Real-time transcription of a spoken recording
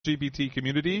LGBT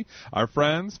community, our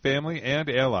friends, family, and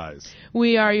allies.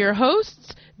 We are your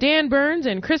hosts, Dan Burns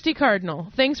and Christy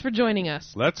Cardinal. Thanks for joining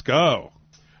us. Let's go.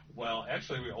 Well,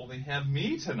 actually, we only have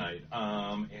me tonight,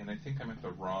 and I think I'm at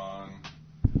the wrong...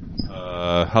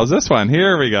 how's this one?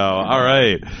 Here we go. All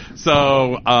right.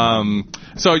 So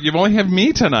you only have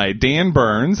me tonight, Dan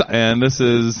Burns, and this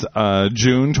is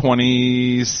June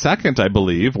 22nd, I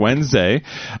believe, Wednesday,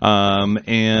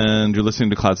 and you're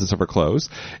listening to Clouds That Suffer Close.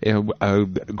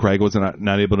 Greg was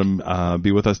not able to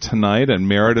be with us tonight, and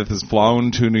Meredith has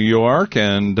flown to New York,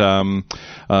 and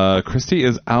Christy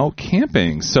is out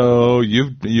camping. So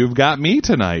you've got me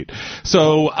tonight.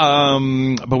 So,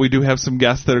 but we do have some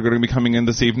guests that are going to be coming in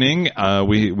this evening.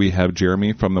 We have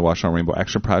Jeremy from the Washtenaw Rainbow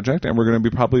Action Project, and we're going to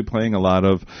be probably playing a lot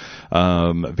of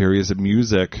various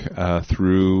music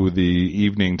through the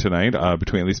evening tonight,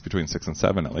 between 6 and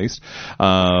 7 at least.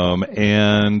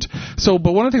 And so,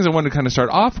 but one of the things I wanted to kind of start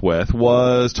off with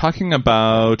was talking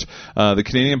about the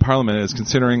Canadian Parliament is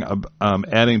considering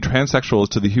adding transsexuals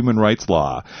to the human rights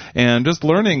law, and just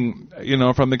learning,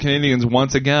 from the Canadians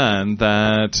once again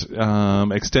that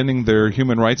extending their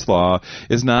human rights law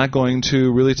is not going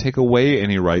to really take away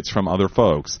any rights from other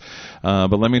folks.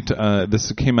 But let me,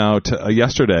 this came out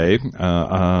yesterday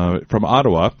from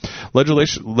Ottawa.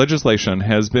 Legislation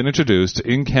has been introduced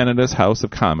in Canada's House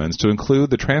of Commons to include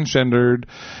the transgendered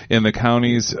in the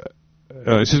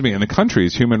in the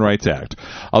country's Human Rights Act.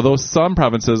 Although some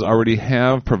provinces already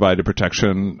have provided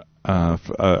protection, but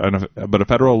a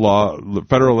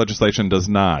federal legislation does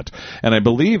not. And I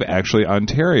believe actually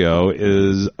Ontario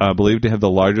is believed to have the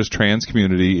largest trans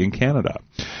community in Canada.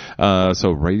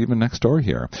 So right even next door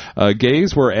here.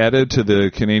 Gays were added to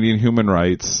the Canadian Human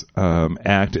Rights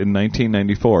Act in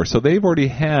 1994. So they've already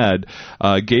had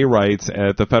gay rights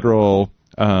at the federal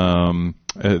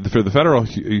for the Federal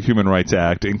Human Rights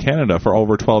Act in Canada for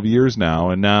over 12 years now,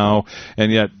 and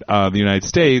yet the United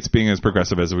States, being as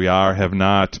progressive as we are, have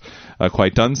not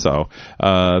quite done so.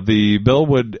 The bill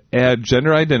would add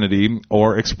gender identity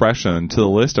or expression to the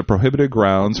list of prohibited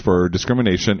grounds for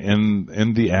discrimination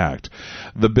in the Act.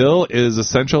 The bill is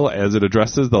essential as it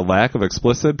addresses the lack of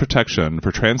explicit protection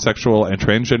for transsexual and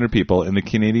transgender people in the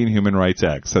Canadian Human Rights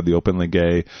Act, said the openly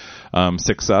gay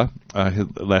Siksa. His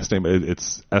last name,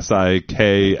 it's Siksay. So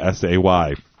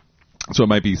it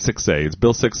might be Siksay. It's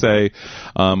Bill Siksay,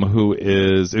 who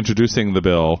is introducing the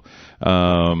bill.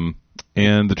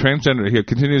 And the transgender, he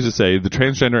continues to say, the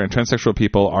transgender and transsexual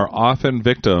people are often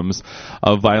victims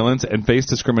of violence and face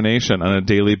discrimination on a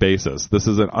daily basis. This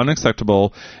is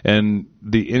unacceptable, and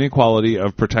the inequality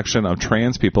of protection of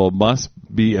trans people must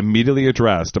be immediately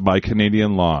addressed by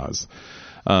Canadian laws.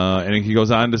 And he goes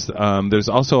on to, there's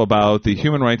also about the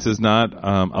human rights is not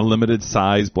a limited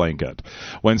size blanket.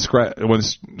 When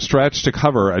stretched to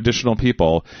cover additional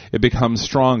people, it becomes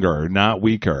stronger, not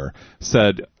weaker,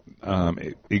 said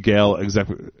EGAL's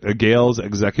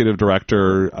executive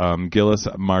director, Gillis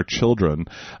Marchildren.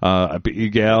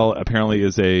 EGAL apparently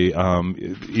is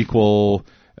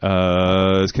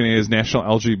is Canada's national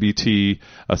LGBT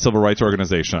civil rights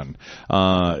organization.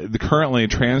 Currently,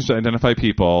 trans-identified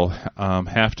people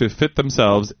have to fit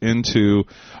themselves into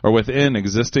or within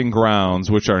existing grounds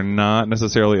which are not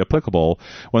necessarily applicable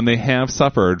when they have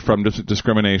suffered from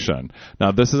discrimination.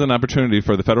 Now, this is an opportunity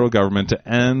for the federal government to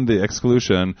end the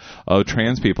exclusion of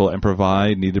trans people and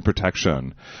provide needed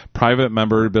protection. Private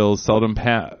member bills seldom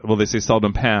pass,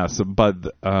 but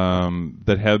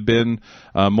that have been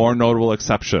more notable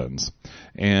exceptions.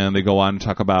 And they go on to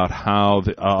talk about how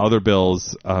the, other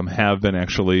bills have been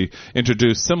actually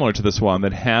introduced similar to this one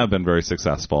that have been very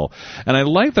successful. And I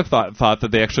like the thought that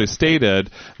they actually stated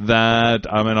that,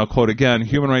 and I'll quote again,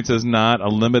 human rights is not a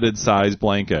limited size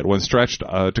blanket. When stretched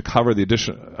to cover the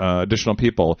additional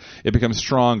people, it becomes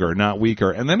stronger, not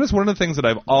weaker. And then it's one of the things that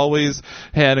I've always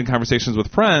had in conversations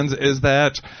with friends is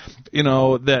that,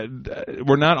 that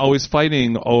we're not always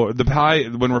fighting over the pie.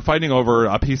 When we're fighting over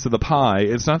a piece of the pie,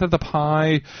 it's not that the pie,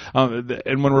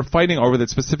 and when we're fighting over that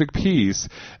specific piece,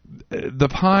 the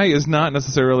pie is not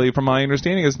necessarily, from my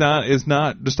understanding, is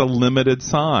not just a limited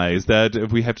size, that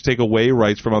if we have to take away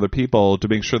rights from other people to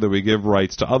make sure that we give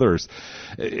rights to others,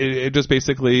 it just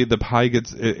basically, the pie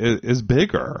is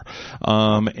bigger,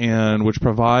 and which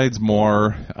provides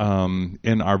more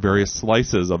in our various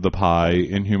slices of the pie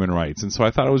in human rights. And so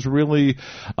I thought it was really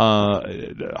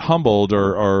humbled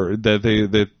or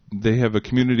that they have a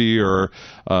community or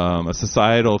a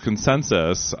societal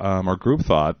consensus or group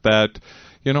thought that,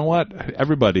 you know what,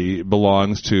 everybody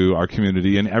belongs to our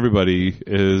community and everybody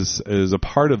is a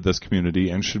part of this community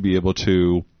and should be able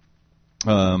to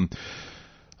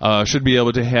should be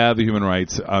able to have the human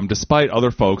rights, despite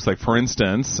other folks, like, for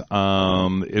instance,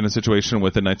 in a situation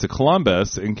with the Knights of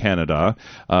Columbus in Canada,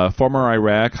 former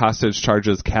Iraq hostage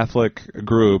charges Catholic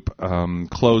group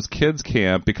closed kids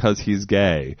camp because he's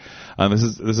gay.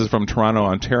 This is from Toronto,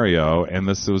 Ontario, and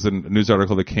this was a news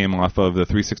article that came off of the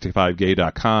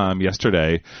 365gay.com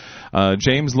yesterday.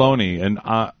 James Loney,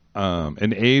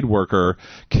 an aid worker,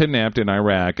 kidnapped in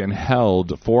Iraq and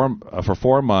held for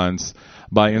 4 months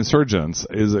by insurgents,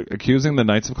 is accusing the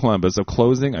Knights of Columbus of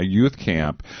closing a youth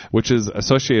camp, which is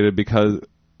associated because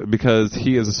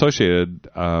he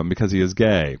is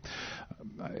gay.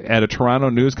 At a Toronto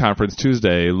news conference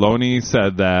Tuesday, Loney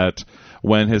said that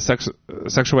when his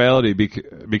sexuality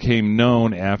became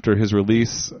known after his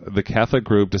release, the Catholic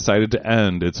group decided to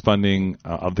end its funding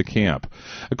of the camp.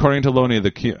 According to Loney,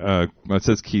 it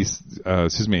says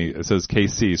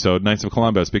KC, so Knights of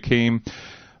Columbus became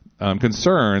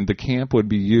concerned the camp would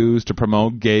be used to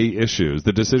promote gay issues.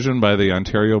 The decision by the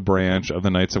Ontario branch of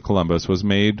the Knights of Columbus was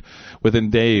made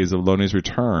within days of Loney's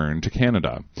return to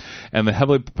Canada. And the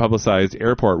heavily publicized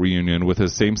airport reunion with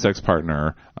his same-sex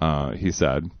partner, he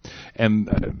said,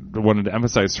 and wanted to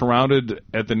emphasize, surrounded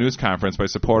at the news conference by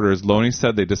supporters, Loney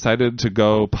said they decided to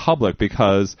go public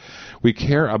because we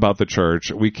care about the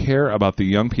church, we care about the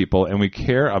young people, and we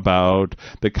care about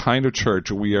the kind of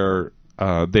church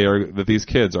that these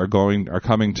kids are coming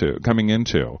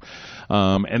into,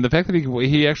 and the fact that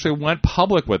he actually went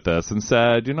public with this and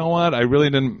said, you know what, I really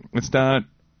didn't. It's not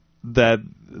that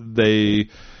they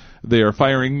are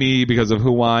firing me because of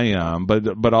who I am,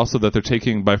 but also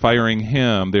that by firing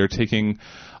him, they're taking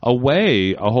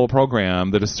away a whole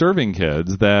program that is serving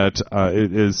kids that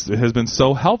has been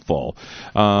so helpful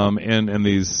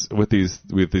with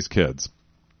these kids.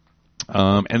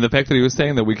 And the fact that he was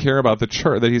saying that we care about the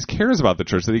church, that he cares about the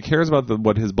church, that he cares about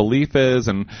what his belief is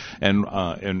and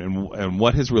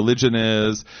what his religion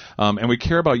is, and we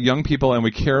care about young people, and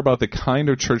we care about the kind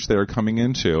of church they are coming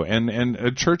into, and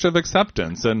a church of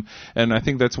acceptance, and I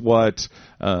think that's what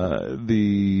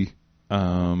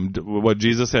what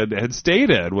Jesus had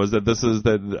stated was that this is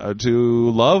to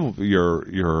love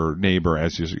your neighbor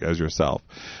as yourself,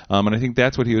 and I think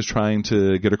that's what he was trying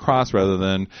to get across, rather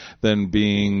than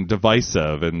being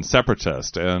divisive and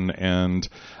separatist and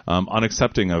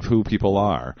unaccepting of who people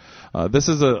are. This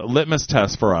is a litmus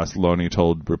test for us, Loney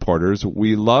told reporters.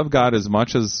 We love God as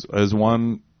much as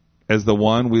the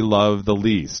one we love the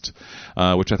least,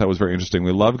 which I thought was very interesting.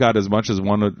 We love God as much as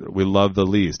we love the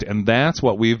least. And that's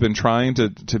what we've been trying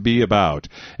to be about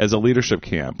as a leadership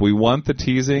camp. We want the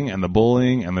teasing and the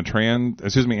bullying and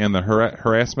the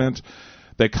harassment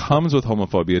that comes with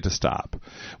homophobia to stop.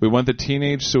 We want the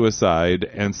teenage suicide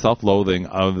and self-loathing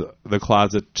of the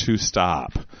closet to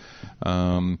stop.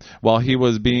 While he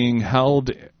was being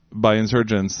held by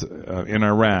insurgents in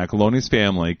Iraq, Loney's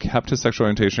family kept his sexual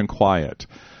orientation quiet.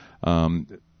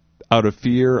 Out of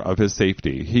fear of his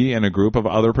safety. He and a group of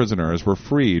other prisoners were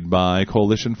freed by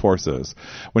coalition forces.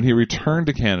 When he returned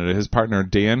to Canada, his partner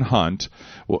Dan Hunt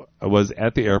was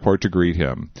at the airport to greet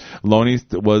him. Loney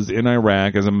was in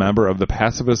Iraq as a member of the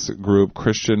pacifist group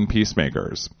Christian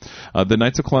Peacemakers. The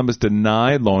Knights of Columbus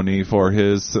denied Loney for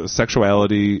his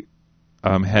sexuality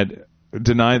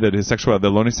denied that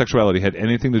Loney's sexuality had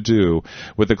anything to do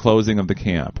with the closing of the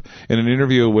camp. In an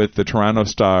interview with the Toronto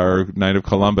Star Knight of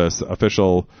Columbus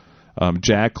official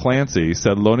Jack Clancy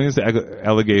said Loney's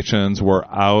allegations were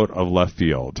out of left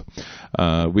field.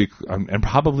 And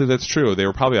probably that's true. They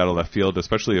were probably out of left field,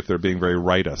 especially if they're being very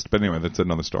rightist. But anyway, that's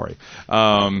another story.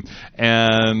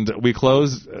 And we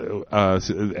closed,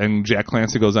 and Jack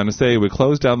Clancy goes on to say, we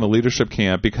closed down the leadership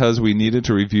camp because we needed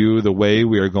to review the way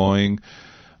we are going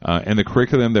and the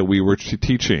curriculum that we were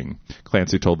teaching,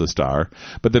 Clancy told the Star.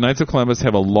 But the Knights of Columbus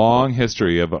have a long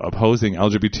history of opposing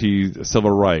LGBT civil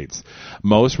rights,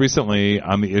 most recently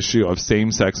on the issue of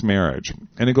same-sex marriage.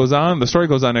 And the story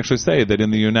goes on to actually say that in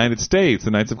the United States,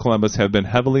 the Knights of Columbus have been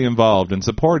heavily involved in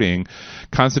supporting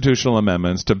constitutional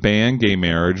amendments to ban gay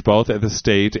marriage, both at the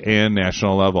state and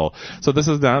national level. So this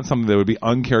is not something that would be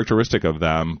uncharacteristic of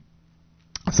them.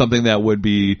 Something that would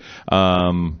be,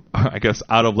 I guess,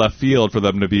 out of left field for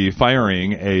them to be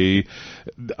firing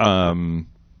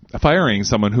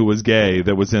someone who was gay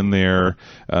that was in their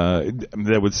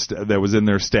that was in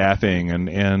their staffing,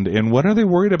 and what are they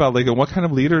worried about? Like, what kind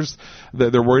of leaders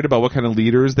they're worried about? What kind of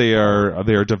leaders they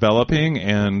are developing?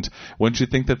 And wouldn't you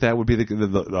think that would be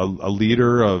a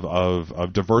leader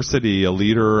of diversity, a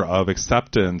leader of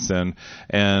acceptance?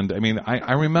 And I mean,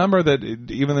 I remember that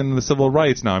even in the civil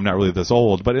rights. Now I'm not really this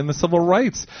old, but in the civil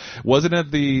rights, wasn't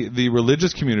it the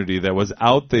religious community that was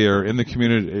out there in the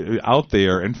community, out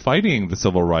there and fighting the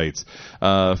civil rights? rights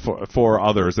for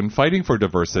others and fighting for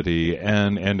diversity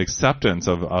and acceptance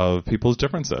of people's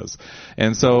differences.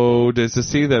 And so to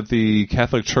see that the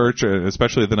Catholic Church,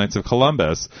 especially the Knights of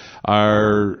Columbus,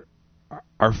 are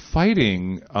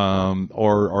fighting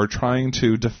or trying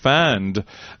to defend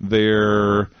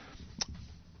their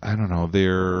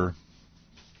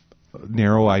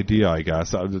narrow idea, I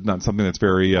guess, not something that's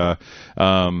very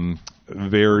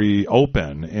very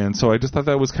open. And so I just thought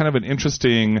that was kind of an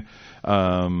interesting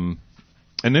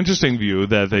view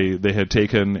that they had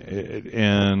taken,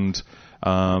 and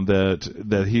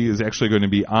that he is actually going to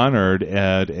be honored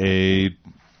at a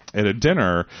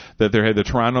dinner that the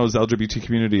Toronto's LGBT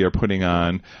community are putting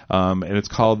on, and it's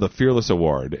called the Fearless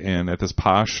Award, and at this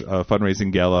posh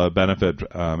fundraising gala benefit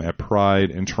at Pride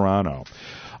in Toronto.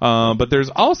 But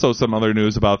there's also some other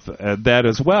news about that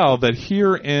as well, that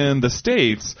here in the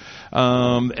States,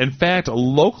 in fact,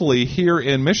 locally here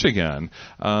in Michigan,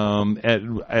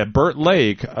 at Burt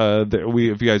Lake,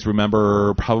 if you guys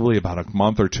remember, probably about a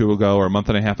month or two ago, or a month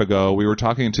and a half ago, we were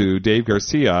talking to Dave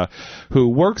Garcia, who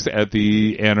works at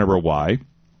the Ann Arbor Y.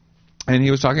 And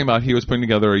he was talking about he was putting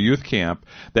together a youth camp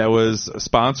that was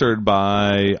sponsored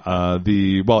by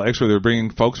they were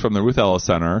bringing folks from the Ruth Ellis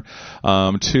Center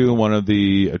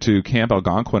to Camp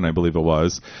Algonquin, I believe it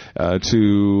was,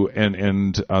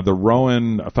 the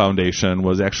Rowan Foundation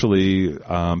was actually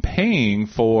paying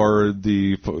for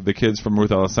the kids from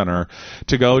Ruth Ellis Center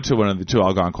to go to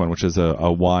Algonquin, which is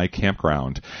a Y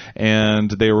campground,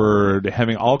 and they were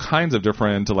having all kinds of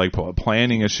different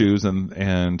planning issues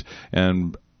and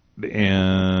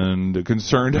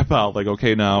concerned about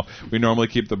now we normally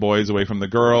keep the boys away from the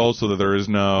girls so that there is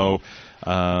no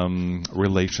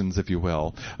relations, if you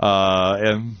will,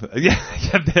 and yeah,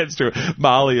 that's true.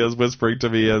 Molly is whispering to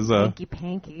me as Hanky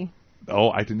panky. Oh,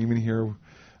 I didn't even hear.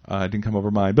 It didn't come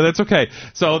over mine, but that's okay.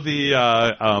 So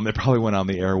it probably went on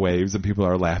the airwaves, and people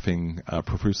are laughing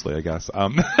profusely, I guess. So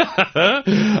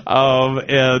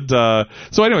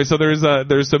anyway, so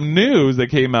there's some news that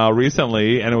came out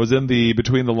recently, and it was in the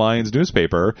Between the Lines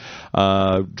newspaper,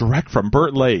 direct from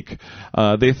Burt Lake.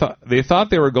 They thought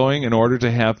they were going in order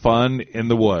to have fun in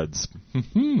the woods.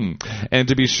 And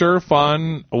to be sure,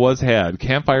 fun was had.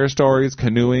 Campfire stories,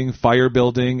 canoeing, fire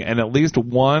building, and at least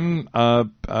one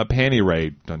panty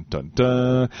raid. Dun, dun,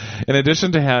 dun. In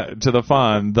addition to the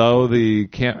fun, though, the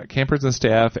campers and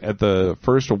staff at the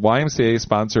first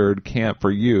YMCA-sponsored camp for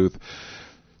youth,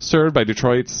 served by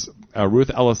Detroit's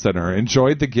Ruth Ellis Center,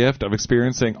 enjoyed the gift of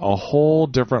experiencing a whole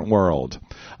different world.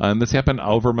 And this happened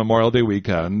over Memorial Day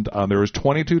weekend. There was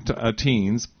 22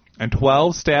 teens and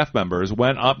 12 staff members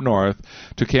went up north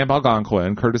to Camp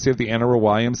Algonquin, courtesy of the Ann Arbor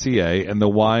YMCA and the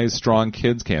Wise Strong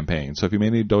Kids campaign. So if you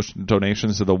made any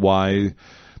donations to the Wise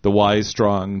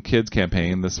Strong Kids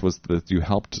campaign, you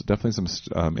helped definitely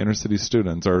some inner city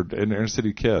students or inner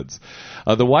city kids.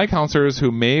 The Y counselors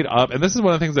who made up, and this is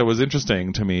one of the things that was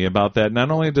interesting to me about that, not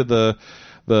only did the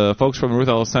folks from the Ruth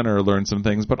Ellis Center learned some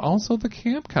things, but also the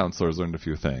camp counselors learned a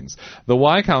few things. The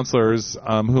Y counselors,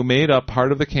 who made up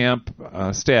part of the camp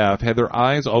staff, had their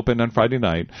eyes opened on Friday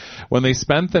night when they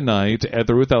spent the night at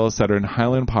the Ruth Ellis Center in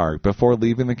Highland Park before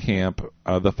leaving the camp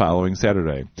the following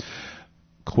Saturday.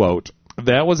 Quote,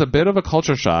 "That was a bit of a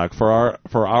culture shock for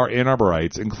our Ann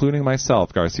Arborites, including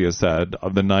myself," Garcia said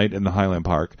of the night in the Highland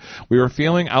Park. "We were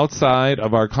feeling outside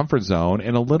of our comfort zone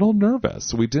and a little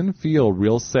nervous. We didn't feel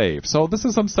real safe." So this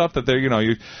is some stuff that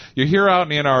you're here out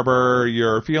in Ann Arbor,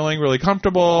 you're feeling really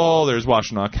comfortable. There's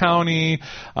Washtenaw County,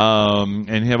 and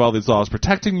you have all these laws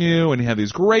protecting you, and you have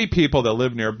these great people that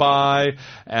live nearby.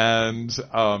 And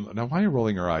now, why are you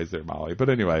rolling your eyes there, Molly? But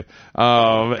anyway,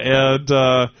 and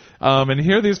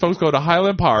here these folks go to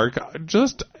Highland Park,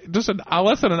 just less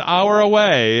than an hour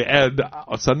away, and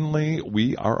suddenly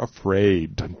we are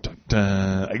afraid. Dun, dun,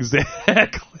 dun.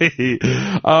 Exactly.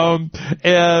 But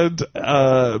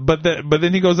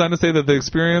then he goes on to say that the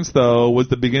experience, though, was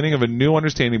the beginning of a new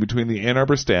understanding between the Ann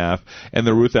Arbor staff and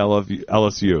the Ruth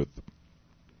Ellis youth.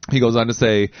 He goes on to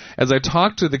say, "As I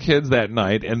talked to the kids that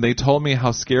night and they told me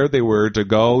how scared they were to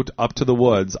go up to the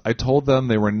woods, I told them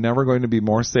they were never going to be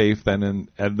more safe than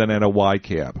at a Y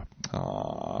camp."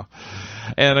 Aww.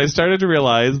 And I started to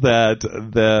realize that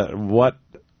what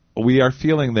we are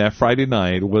feeling that Friday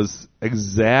night was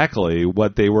exactly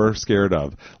what they were scared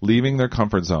of, leaving their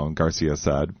comfort zone, Garcia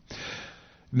said.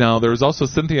 Now, there was also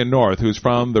Cynthia North, who's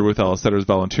from the Ruth Ellis Center's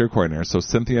volunteer coordinator. So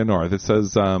Cynthia North, it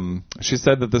says, she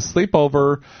said that the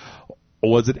sleepover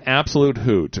was an absolute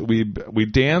hoot. We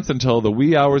danced until the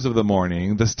wee hours of the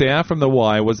morning. The staff from the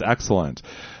Y was excellent.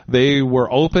 They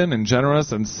were open and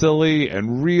generous and silly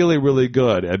and really, really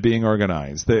good at being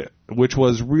organized, which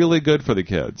was really good for the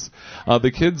kids.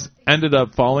 The kids ended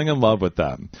up falling in love with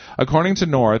them. According to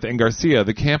North and Garcia,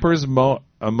 the campers,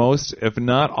 most, if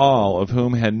not all, of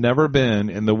whom had never been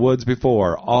in the woods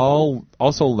before, all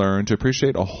also learned to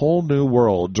appreciate a whole new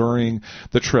world during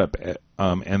the trip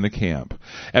and the camp.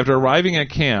 After arriving at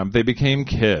camp, they became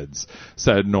kids,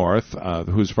 said North,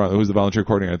 who's the volunteer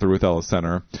coordinator at the Ruth Ellis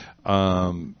Center.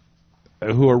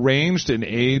 Who arranged in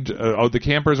age, the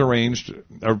campers ranged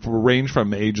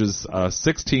from ages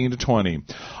 16 to 20.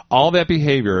 All that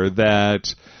behavior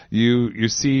that you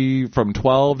see from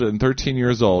 12 and 13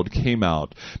 years old came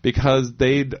out because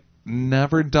they'd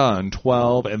never done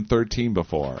 12 and 13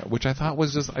 before, which I thought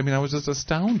was I was just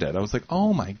astounded. I was like,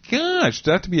 oh my gosh,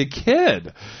 to have to be a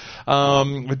kid,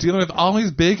 dealing with all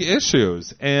these big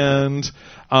issues. And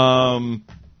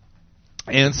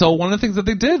so one of the things that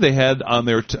they did, they had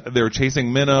they were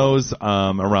chasing minnows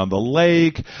around the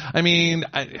lake. I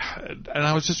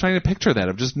was just trying to picture that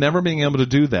of just never being able to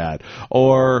do that,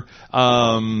 or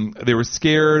they were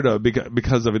scared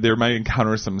because of it. They might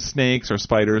encounter some snakes or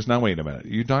spiders. Now wait a minute,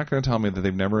 you're not going to tell me that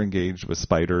they've never engaged with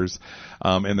spiders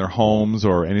in their homes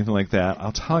or anything like that?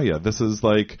 I'll tell you, this is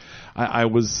like I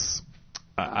was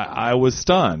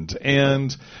stunned,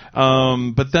 and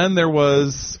but then there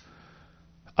was.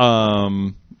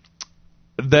 Then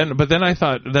I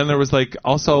thought, then there was like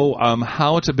also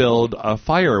how to build a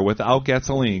fire without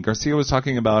gasoline. Garcia was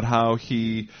talking about how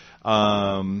he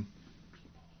how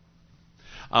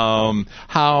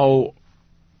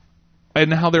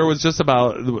there was just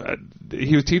about,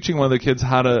 he was teaching one of the kids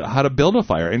how to build a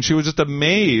fire, and she was just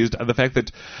amazed at the fact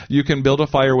that you can build a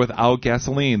fire without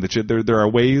gasoline, that there are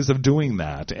ways of doing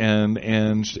that, and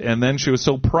then she was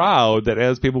so proud that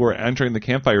as people were entering the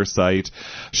campfire site,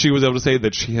 she was able to say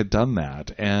that she had done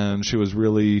that, and she was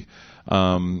really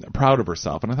proud of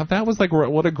herself. And I thought that was like,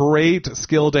 what a great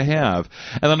skill to have.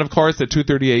 And then of course at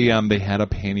 2:30 a.m. they had a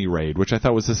panty raid, which I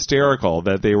thought was hysterical,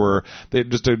 that they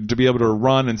just to be able to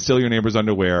run and steal your neighbor's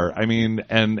underwear.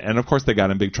 And of course they got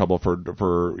in big trouble for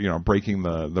breaking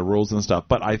the rules and stuff,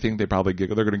 but I think they're going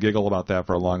to giggle about that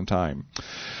for a long time.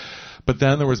 But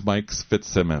then there was Mike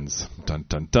Fitzsimmons, dun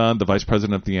dun dun, the vice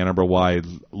president of the Ann Arbor Y,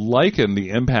 likened the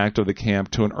impact of the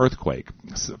camp to an earthquake.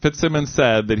 Fitzsimmons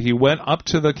said that he went up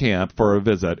to the camp for a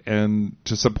visit and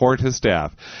to support his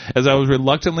staff. As I was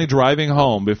reluctantly driving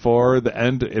home before the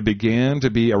end, it began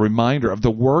to be a reminder of the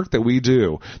work that we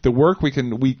do, the work we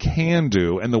can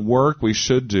do, and the work we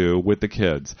should do with the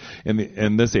kids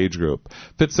in this age group.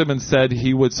 Fitzsimmons said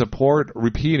he would support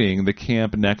repeating the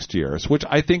camp next year, which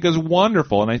I think is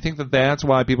wonderful, and I think that's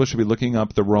why people should be looking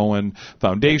up the Rowan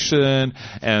Foundation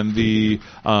and the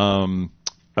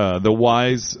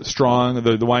Y's Strong,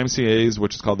 the YMCA's,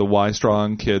 which is called the Y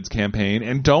Strong Kids Campaign,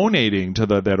 and donating to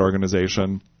that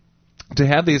organization to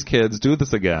have these kids do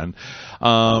this again.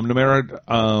 No matter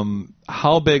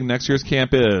how big next year's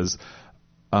camp is,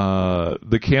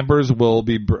 the campers will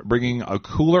be bringing a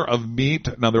cooler of meat.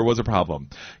 Now, there was a problem.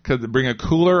 Bring a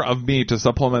cooler of meat to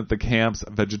supplement the camp's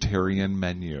vegetarian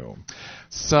menu.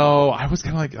 So I was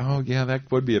kind of like, oh, yeah,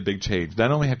 that would be a big change.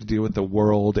 Not only have to deal with the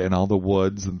world and all the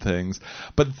woods and things,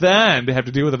 but then to have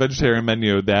to deal with a vegetarian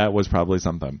menu, that was probably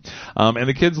something. And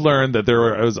the kids learned that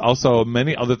there was also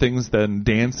many other things than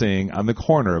dancing on the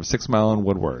corner of 6 Mile and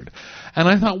Woodward. And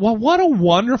I thought, well, what a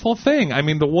wonderful thing.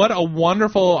 What a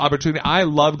wonderful opportunity. I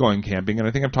love going camping, and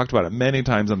I think I've talked about it many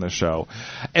times on this show.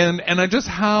 And I just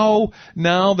how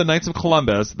now the Knights of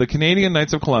Columbus, the Canadian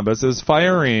Knights of Columbus, is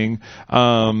firing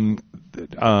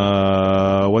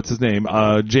what's his name?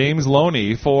 James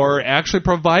Loney, for actually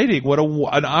providing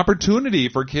an opportunity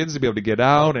for kids to be able to get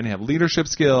out and have leadership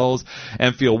skills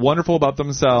and feel wonderful about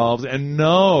themselves and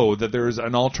know that there's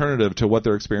an alternative to what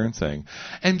they're experiencing.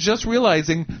 And just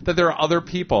realizing that there are other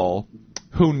people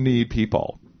who need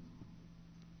people.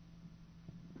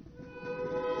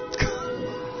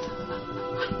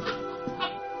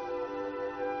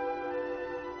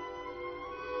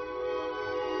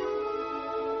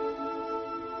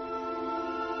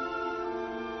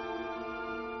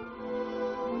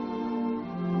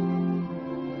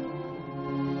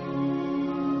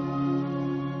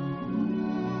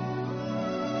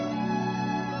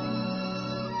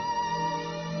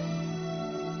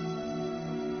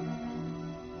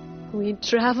 We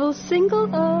travel single,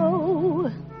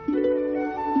 oh,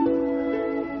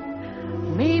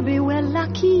 maybe we're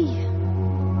lucky,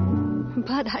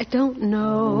 but I don't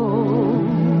know.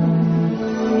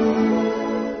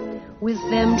 With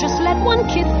them, just let one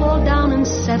kid fall down and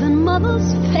 7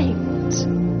 mothers faint.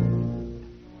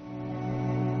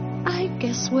 I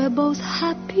guess we're both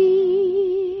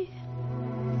happy,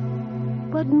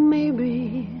 but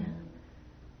maybe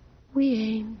we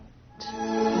ain't.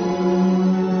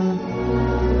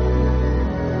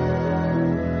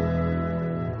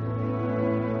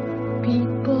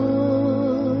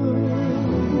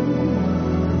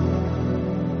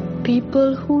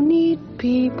 People who need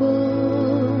people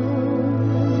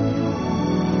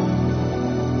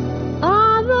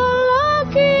are the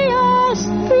luckiest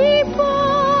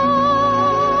people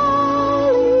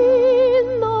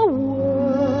in the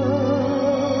world.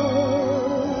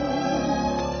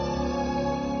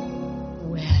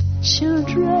 We're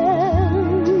children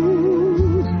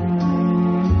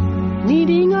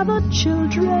needing other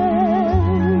children.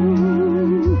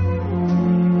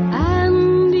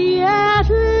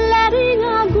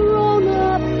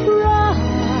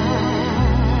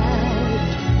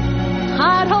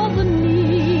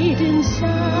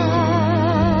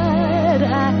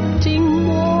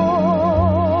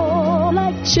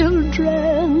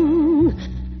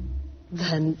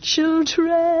 And children,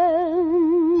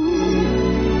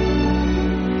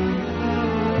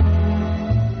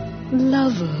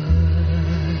 lovers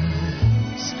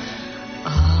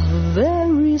are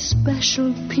very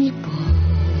special people.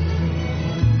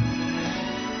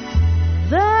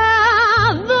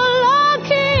 They're the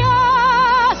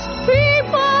luckiest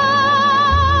people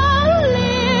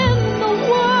in the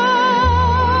world.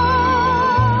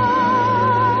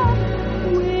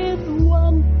 With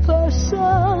one person,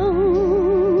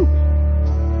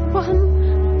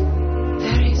 one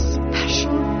very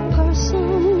special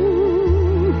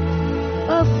person,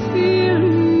 a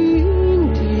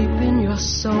feeling deep in your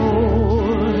soul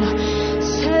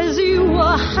says you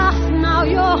were half, now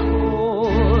you're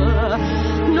whole.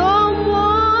 No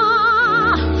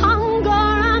more hunger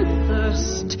and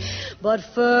thirst, but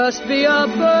first be a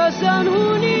person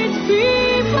who needs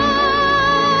people.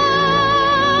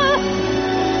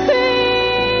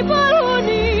 People who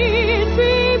need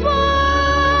people.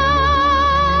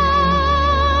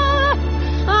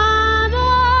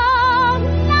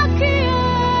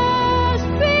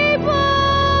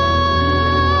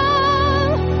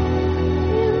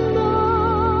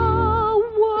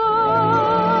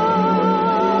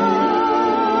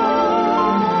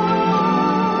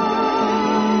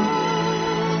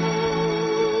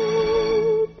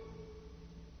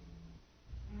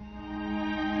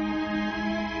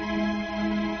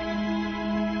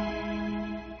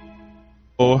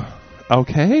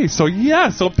 Okay, so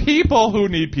people who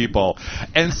need people.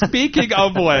 And speaking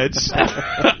of which,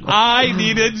 I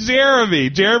needed Jeremy.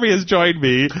 Jeremy has joined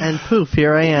me. And poof,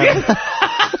 here I am.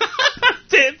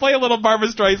 Play a little Barbra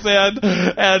Streisand,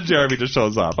 and Jeremy just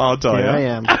shows up. I'll tell you. Here I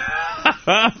am. Here's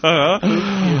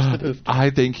the poof. I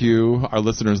thank you. Our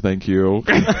listeners thank you.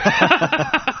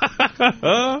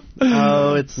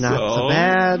 Oh, it's not so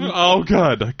bad. Oh,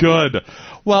 good.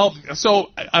 Well, so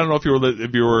I don't know if you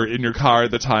were in your car at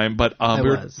the time, but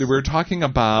we were talking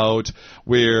about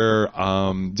where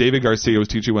David Garcia was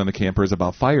teaching one of the campers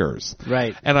about fires.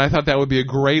 Right. And I thought that would be a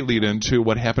great lead into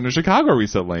what happened in Chicago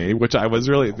recently, which I was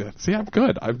really I'm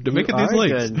good. I'm making these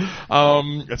links. Good.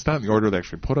 It's not in the order they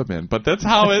actually put them in, but that's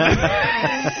how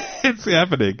it's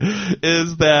happening.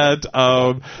 Is that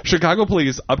Chicago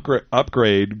police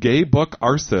upgrade gay book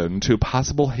arson to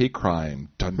possible hate crime?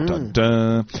 Dun dun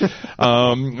dun.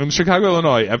 In Chicago,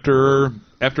 Illinois, after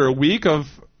a week of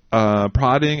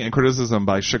prodding and criticism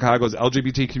by Chicago's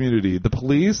LGBT community, the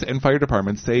police and fire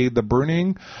department say the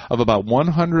burning of about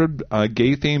 100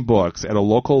 gay-themed books at a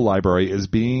local library is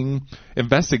being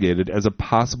investigated as a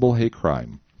possible hate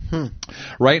crime.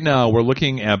 Right now, we're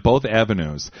looking at both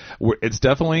avenues. It's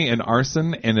definitely an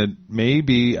arson, and it may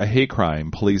be a hate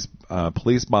crime. Police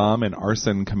bomb and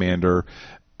arson commander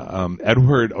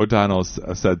Edward O'Donnell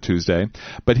said Tuesday,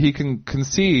 but he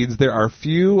concedes there are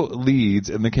few leads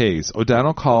in the case.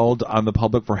 O'Donnell called on the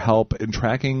public for help in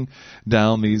tracking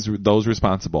down those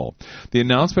responsible. The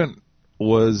announcement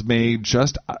was made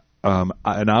just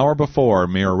an hour before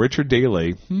Mayor Richard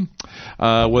Daley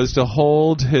was to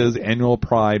hold his annual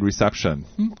Pride reception.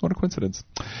 What a coincidence.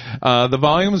 The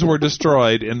volumes were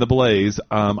destroyed in the blaze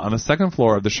on the second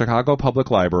floor of the Chicago Public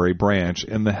Library branch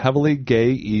in the heavily gay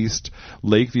East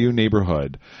Lakeview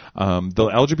neighborhood.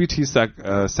 The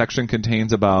LGBT section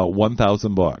contains about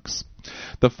 1,000 books.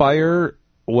 The fire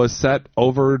was set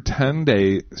over 10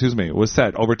 days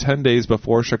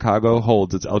before Chicago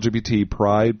holds its LGBT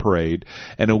Pride Parade,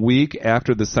 and a week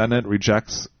after the Senate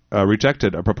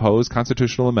rejected a proposed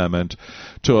constitutional amendment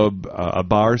to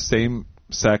bar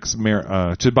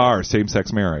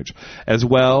same-sex marriage. As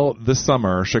well, this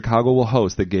summer, Chicago will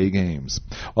host the Gay Games.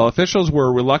 While officials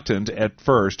were reluctant at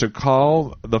first to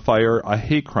call the fire a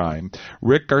hate crime,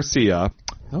 Rick Garcia,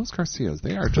 those Garcias,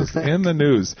 they are just in the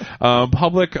news.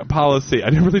 Public policy, I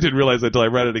really didn't realize it until I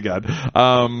read it again.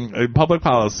 A public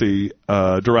policy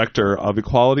director of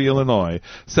Equality Illinois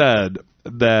said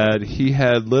that he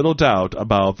had little doubt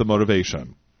about the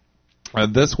motivation.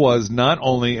 This was not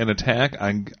only an attack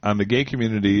on the gay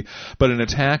community, but an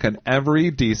attack on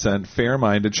every decent,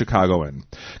 fair-minded Chicagoan.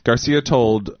 Garcia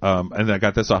told, and I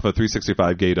got this off of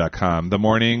 365gay.com, the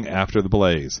morning after the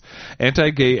blaze,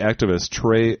 anti-gay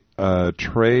activists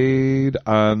anti-gay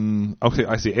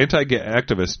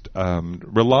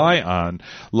activists rely on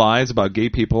lies about gay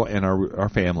people and our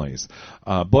families.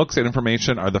 Books and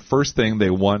information are the first thing they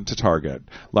want to target.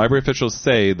 Library officials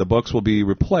say the books will be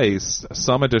replaced,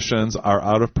 some editions are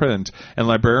out of print, and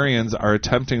librarians are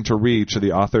attempting to reach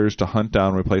the authors to hunt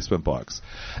down replacement books.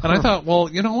 And I thought, well,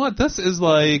 you know what? This is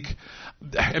like...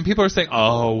 And people are saying,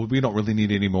 oh, we don't really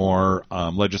need any more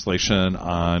legislation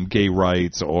on gay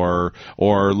rights or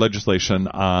legislation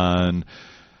on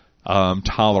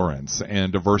tolerance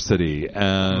and diversity,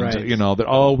 and right.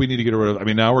 That we need to get rid of. I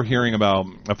mean, now we're hearing about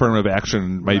affirmative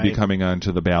action might be coming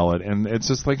onto the ballot, and it's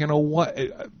just like,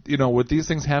 with these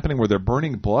things happening where they're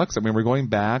burning books. I mean, we're going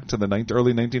back to the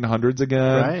early 1900s again.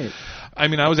 Right. I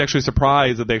mean, I was actually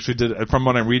surprised that they actually did. From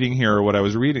what I'm reading here, or what I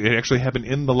was reading, it actually happened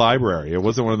in the library. It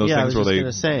wasn't one of those things where they. I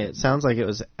was just going to say, it sounds like it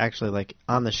was actually like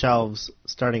on the shelves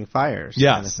starting fires.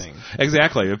 Yes, kind of thing.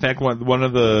 Exactly. In fact, one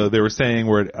of they were saying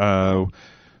where.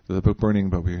 The book burning,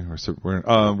 but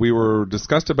we were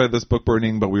disgusted by this book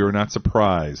burning, but we were not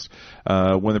surprised.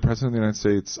 When the President of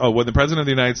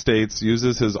the United States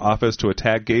uses his office to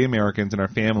attack gay Americans and our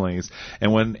families,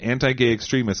 and when anti-gay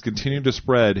extremists continue to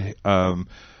spread a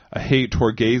hate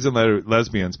toward gays and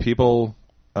lesbians, gay and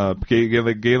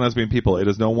lesbian people, it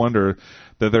is no wonder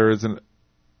that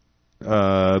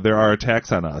there are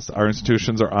attacks on us. Our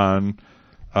institutions are on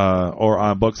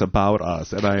books about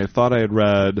us, and I thought I had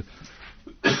read.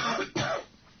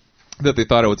 That they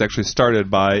thought it was actually started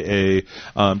by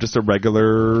just a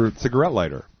regular cigarette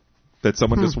lighter, that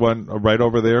someone just went right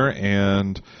over there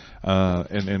and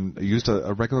used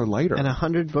a regular lighter. And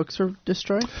 100 books were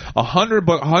destroyed?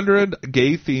 100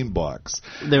 gay themed books.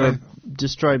 They were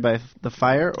destroyed by the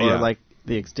fire, or like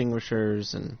the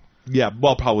extinguishers and. Yeah,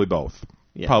 well, probably both.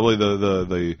 Yeah. Probably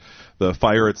the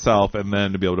fire itself, and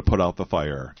then to be able to put out the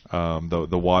fire,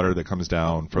 the water that comes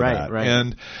down for that. Right.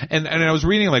 And I was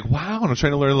reading like, wow, and I was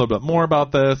trying to learn a little bit more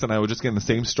about this, and I was just getting the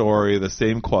same story, the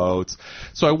same quotes.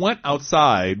 So I went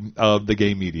outside of the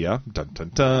gay media,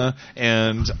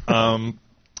 and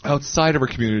outside of our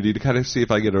community to kind of see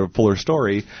if I get a fuller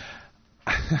story.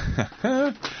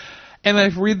 And I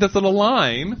read this little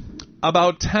line.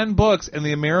 About 10 books in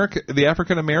the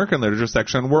African American literature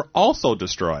section were also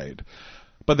destroyed,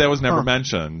 but that was never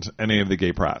mentioned in any of the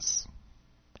gay press.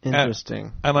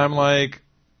 Interesting. And I'm like,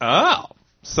 oh.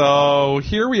 So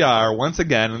here we are once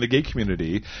again in the gay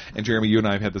community, and Jeremy, you and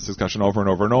I have had this discussion over and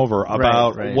over and over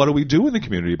about what do we do in the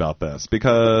community about this,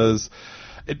 because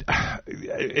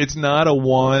it's not a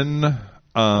one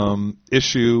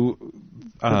issue.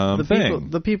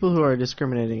 The people who are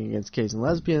discriminating against gays and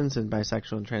lesbians and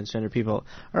bisexual and transgender people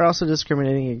are also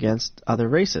discriminating against other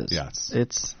races. Yes.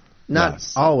 It's not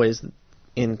always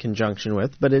in conjunction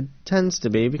with, but it tends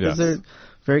to be because they're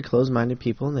very closed-minded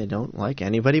people and they don't like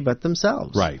anybody but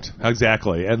themselves. Right.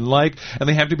 Exactly. And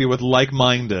they have to be with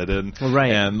like-minded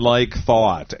and like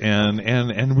thought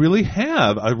and really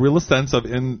have a real sense of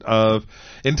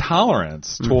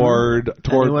intolerance toward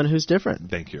anyone who's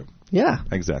different. Thank you. Yeah,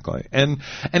 exactly. And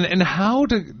how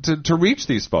to reach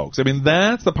these folks. I mean,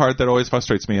 that's the part that always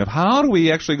frustrates me, of how do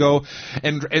we actually go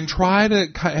and try to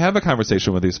have a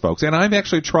conversation with these folks. And I've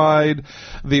actually tried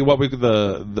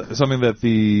something that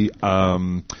the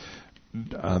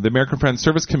American Friends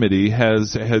Service Committee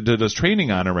does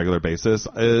training on a regular basis,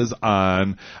 is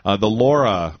on the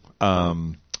Laura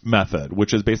method,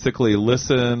 which is basically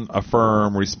listen,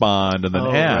 affirm, respond, and then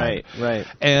add. Right.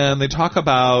 And they talk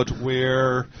about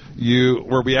where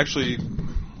we actually,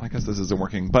 I guess this isn't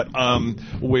working, but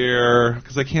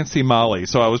because I can't see Molly,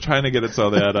 so I was trying to get it so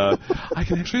that I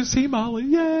can actually see Molly,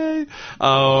 yay!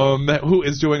 Who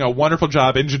is doing a wonderful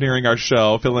job engineering our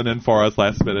show, filling in for us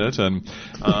last minute, and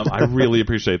I really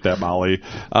appreciate that, Molly.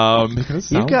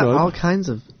 Because you've got good. all kinds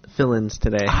of fill-ins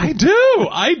today. I do.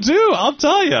 I'll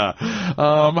tell you.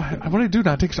 What do I do?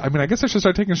 I guess I should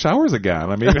start taking showers again.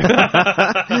 I mean,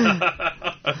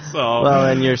 well,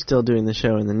 and you're still doing the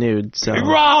show in the nude, so.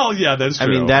 Well, yeah, that's true. I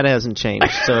mean, that hasn't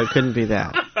changed, so it couldn't be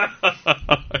that.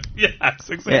 Yes,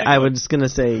 exactly. I was going to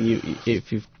say,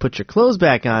 if you put your clothes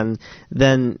back on,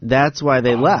 then that's why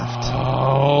they left.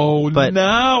 Oh, but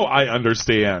now I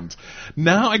understand.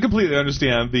 Now I completely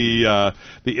understand the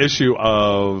issue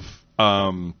of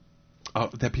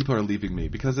that people are leaving me,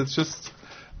 because it's just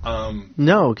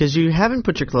no, because you haven't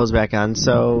put your clothes back on,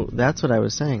 so that's what I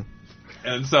was saying.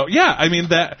 And so, yeah, I mean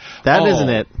that isn't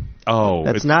it. Oh,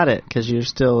 that's not it, because you're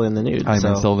still in the nude. I'm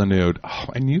still in the nude. Oh,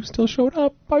 and you still showed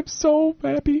up. I'm so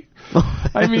happy.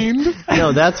 I mean,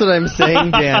 no, that's what I'm saying,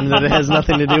 Dan. That it has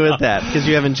nothing to do with that, because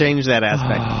you haven't changed that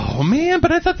aspect. Oh man,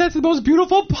 but I thought that's the most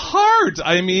beautiful part.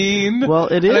 I mean, well,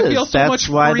 it is. I feel so that's much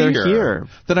why they're here.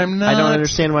 That I'm not. I don't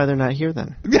understand why they're not here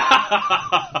then.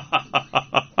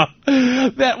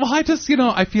 I just,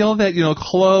 I feel that,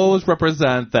 clothes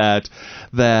represent that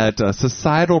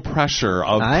societal pressure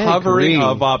of covering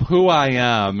up who I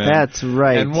am. And, that's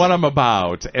right. And what I'm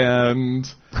about. And,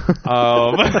 and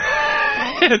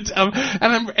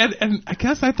I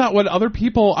guess I thought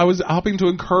I was helping to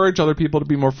encourage other people to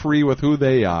be more free with who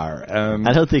they are. And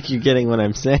I don't think you're getting what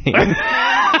I'm saying.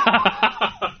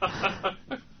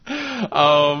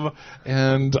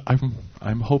 And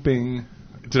I'm hoping,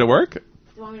 did it work?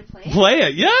 You want me to play? Play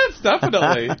it, yes,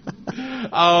 definitely.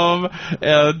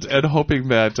 And hoping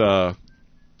that,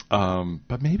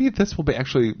 but maybe this will be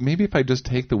maybe if I just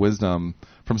take the wisdom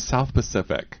from South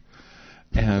Pacific,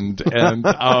 and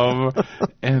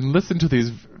listen to these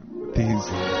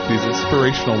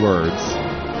inspirational words.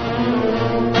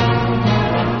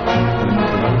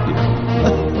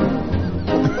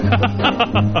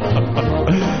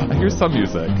 I hear some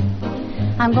music.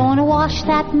 I'm going to wash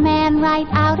that man right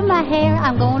out of my hair.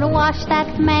 I'm going to wash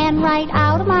that man right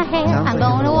out of my hair. I'm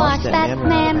going to wash that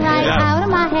man right out of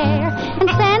my hair and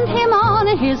send him on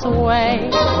his way.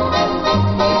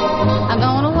 I'm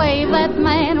going to wave that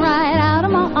man right out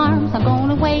of my arms. I'm going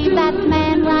to wave that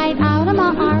man right out of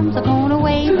my arms. I'm going to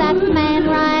wave that man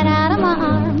right out of my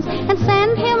arms and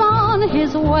send him on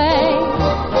his way.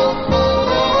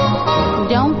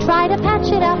 Don't try to patch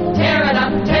it up. Tear it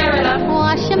up, tear it up.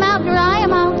 Wash him out, dry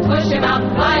him out. Push him out,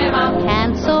 fly him out.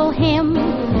 Cancel him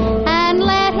and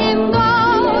let him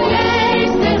go.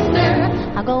 Yay, sister.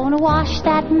 I'm going to wash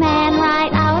that man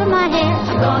right out of my hair.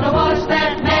 I'm going to wash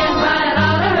that man right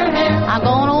out of her hair. I'm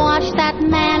going to wash that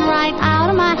man right out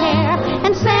of my hair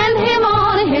and send him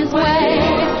on his way.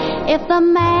 If the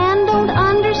man don't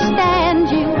understand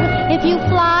you, if you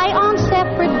fly on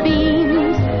separate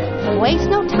beams, waste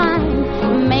no time,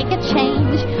 make a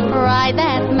change. Ride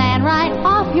that man right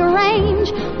off your range.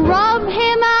 Rub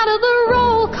him out of the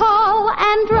roll call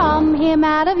and drum him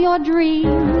out of your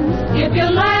dreams. If you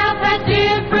laugh at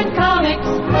different comics,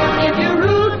 if you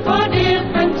root for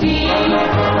different teams,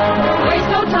 waste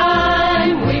no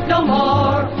time, weep no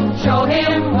more. Show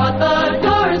him what the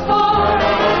door is for.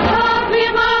 Rub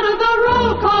him out of the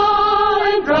roll call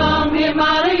and drum him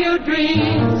out of your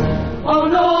dreams. Oh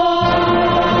no.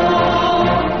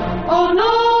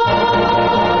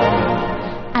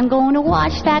 I'm going to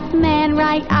wash that man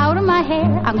right out of my hair.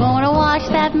 I'm going to wash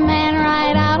that man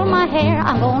right out of my hair.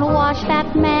 I'm going to wash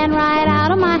that man right out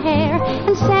of my hair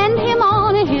and send him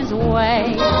on his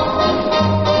way.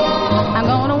 I'm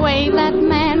going to wave that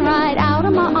man right out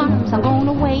of my arms. I'm going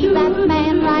to wave that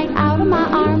man right out of my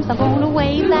arms. I'm going to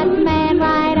wave that man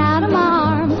right out of my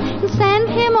arms and send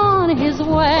him on his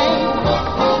way.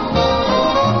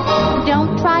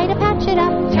 Don't try to patch it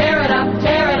up. Tear it up,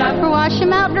 tear it up. Wash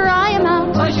him out, dry him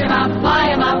out. Push him out,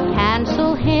 fly him out.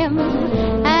 Cancel him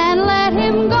and let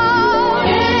him go.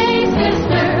 Hey,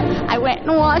 sister. I went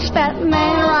and washed that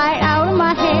man right out of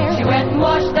my hair. She went and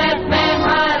washed that man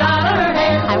right out of her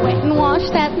hair. I went and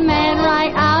washed that man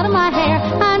right out of my hair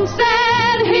and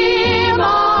sent him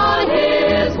on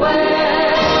his way.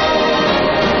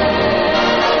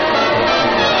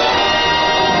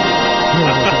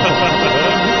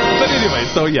 But anyway,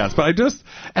 so yes, but I just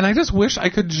wish I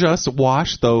could just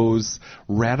wash those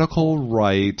radical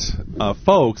right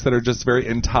folks that are just very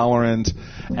intolerant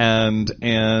and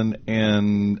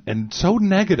so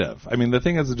negative. I mean, the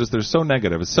thing is just they're so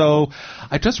negative. So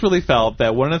I just really felt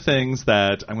that one of the things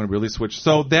that I'm going to really switch.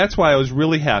 So that's why I was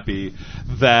really happy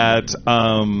that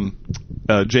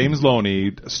James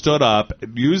Loney stood up,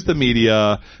 used the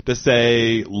media to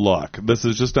say, look, this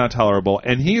is just not tolerable.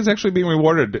 And he is actually being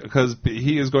rewarded because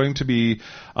he is going to be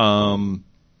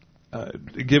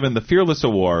given the Fearless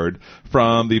Award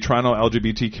from the Toronto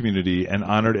LGBT community and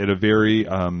honored at a very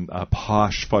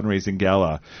posh fundraising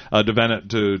gala to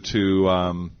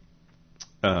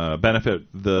benefit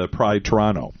the Pride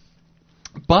Toronto.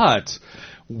 But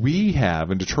we have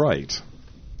in Detroit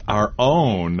our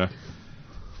own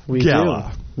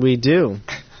gala. We do.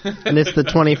 And it's the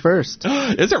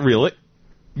 21st. Is it really?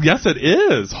 Yes, it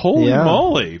is. Holy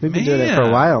moly. We've been doing it for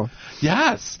a while.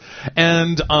 Yes.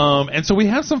 And so we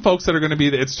have some folks that are going to be,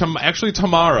 it's actually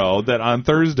tomorrow, that on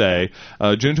Thursday,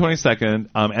 June 22nd,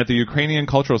 at the Ukrainian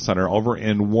Cultural Center over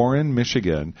in Warren,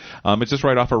 Michigan. It's just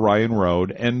right off of Ryan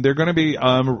Road. And they're going to be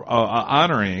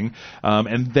honoring,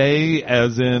 and they,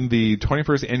 as in the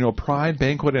 21st Annual Pride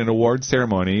Banquet and Award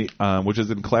Ceremony, which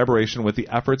is in collaboration with the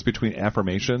efforts between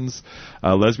Affirmations,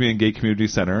 Lesbian Gay Community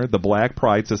Center, the Black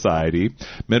Pride Society,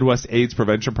 Midwest AIDS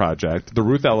Prevention Project, the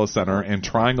Ruth Ellis Center, and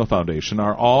Triangle Foundation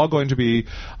are all going to be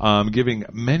giving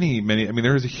many, I mean,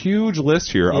 there's a huge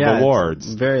list here of awards.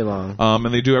 It's very long.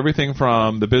 And they do everything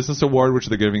from the Business Award, which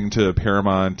they're giving to the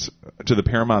Paramount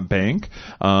Bank.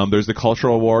 There's the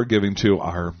Cultural Award giving to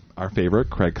our favorite,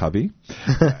 Craig Covey.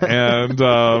 And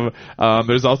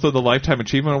there's also the Lifetime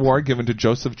Achievement Award given to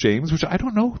Joseph James, which I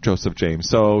don't know Joseph James,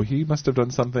 so he must have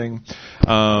done something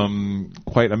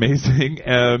quite amazing.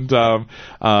 And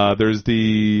there's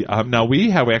the now we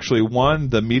have actually won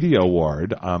the Media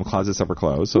Award, Closets Ever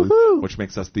Closed, so which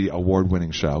makes us the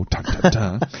award-winning show. Dun, dun,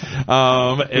 dun.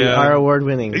 We are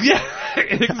award-winning. Yeah,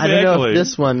 exactly. I don't know if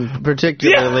this one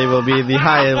particularly will be the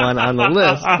high one on the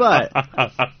list,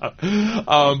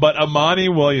 but Amani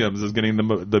Williams is getting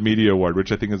the Media Award,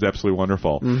 which I think is absolutely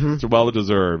wonderful. Mm-hmm. It's well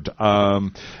deserved.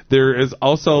 There is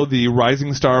also the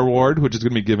Rising Star Award, which is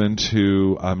going to be given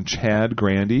to Chad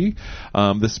Grandy.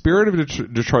 The Spirit of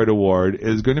Detroit Award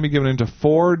is going to be given to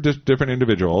 4 different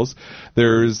individuals.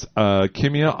 There's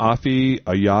Kimia Afi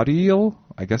Ayadiel,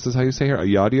 I guess is how you say her,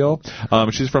 Ayadiel.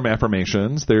 She's from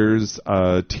Affirmations. There's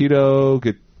Tito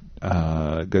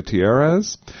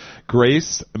Gutierrez,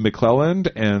 Grace McClelland,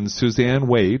 and Suzanne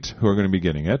Waite, who are going to be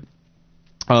getting it.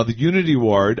 The Unity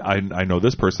Award, I know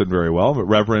this person very well, but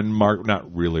Reverend Mark,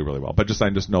 not really well, but I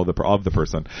just know of the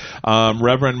person.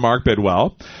 Reverend Mark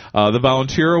Bidwell. The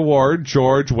Volunteer Award,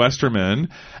 George Westerman.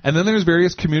 And then there's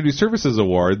various Community Services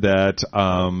Award that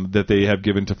they have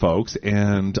given to folks,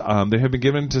 and they have been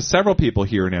given to several people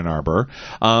here in Ann Arbor.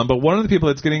 But one of the people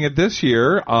that's getting it this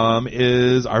year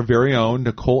is our very own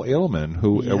Nicole Ailman,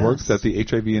 who works at the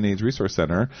HIV and AIDS Resource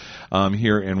Center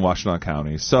here in Washtenaw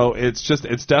County. So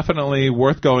it's definitely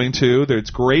worth going to. It's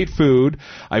great food.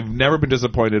 I've never been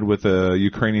disappointed with the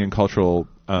Ukrainian Cultural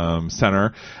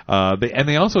Center.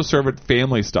 They also serve it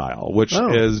family style, which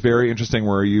is very interesting,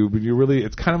 where you really,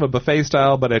 it's kind of a buffet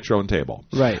style, but at your own table.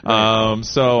 Right.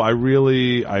 So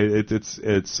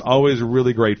it's always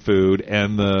really great food,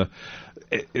 and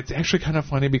it's actually kind of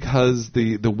funny because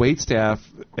the wait staff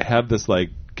have this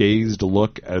gazed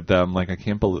look at them like, I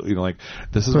can't believe, like,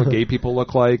 this is what gay people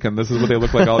look like, and this is what they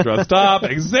look like all dressed up.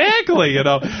 Exactly,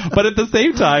 But at the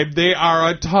same time, they are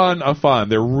a ton of fun.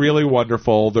 They're really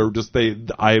wonderful.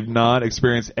 I have not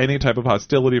experienced any type of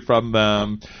hostility from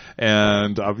them,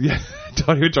 and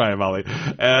don't even try it, Molly.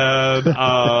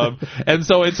 And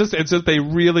so it's just they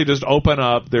really just open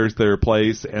up their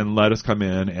place and let us come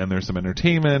in, and there's some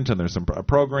entertainment, and there's some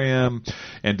program,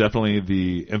 and definitely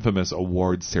the infamous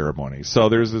award ceremony. So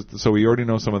we already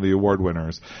know some of the award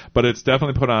winners, but it's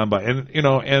definitely put on by,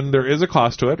 and there is a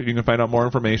cost to it. You can find out more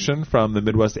information from the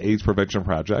Midwest AIDS Prevention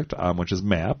Project, which is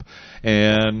MAP,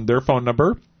 and their phone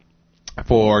number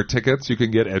for tickets you can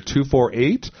get at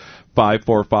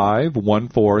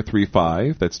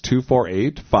 248-545-1435. That's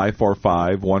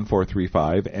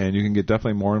 248-545-1435, and you can get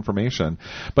definitely more information.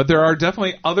 But there are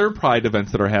definitely other Pride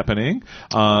events that are happening.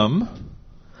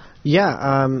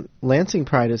 Lansing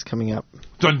Pride is coming up.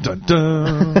 Dun, dun,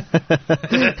 dun.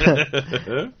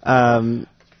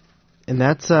 And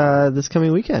that's this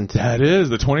coming weekend. That is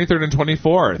the 23rd and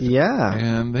 24th. Yeah.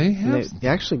 And it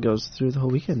actually goes through the whole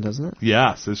weekend, doesn't it?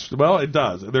 Yes. It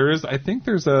does. I think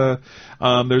there's an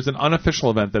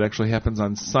unofficial event that actually happens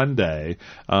on Sunday.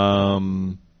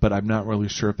 But I'm not really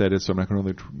sure if that is, so I'm not going to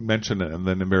really mention it and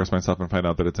then embarrass myself and find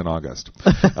out that it's in August.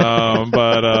 But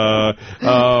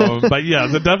yeah,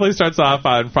 it definitely starts off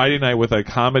on Friday night with a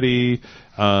comedy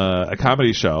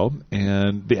show.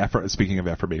 And speaking of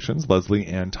Affirmations, Leslie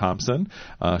Ann Thompson,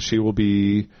 she will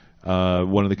be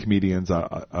one of the comedians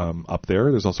up there.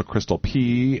 There's also Crystal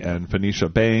P. and Phoenicia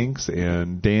Banks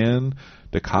and Dan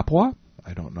DeCapua.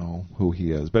 I don't know who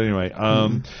he is, but anyway,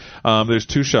 there's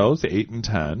 2 shows, 8 and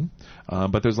 10,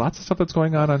 but there's lots of stuff that's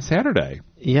going on Saturday.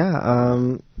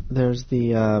 Yeah, there's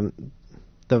the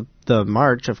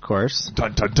march, of course.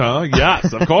 Dun, dun, dun.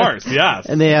 Yes, of course, yes.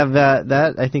 And they have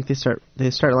that. I think they start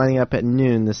lining up at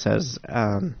noon. This says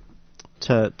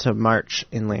to march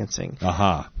in Lansing.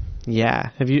 Aha. Yeah.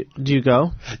 Do you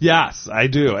go? Yes, I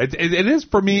do. It is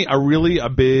for me a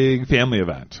big family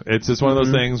event. It's just one of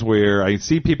those things where I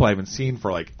see people I haven't seen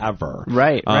for like ever.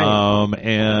 Right.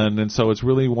 And so it's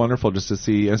really wonderful just to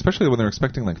see, especially when they're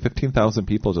expecting like 15,000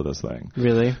 people to this thing.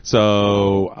 Really?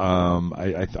 So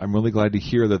I'm really glad to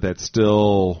hear that that's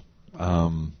still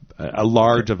a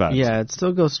large event. Yeah, it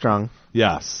still goes strong.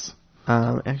 Yes.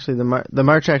 Actually, the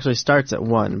march actually starts at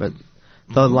 1, but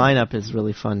the lineup is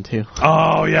really fun too.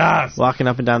 Oh yes. Walking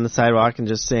up and down the sidewalk and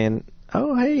just saying,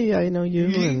 "Oh hey, I know you."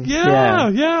 And,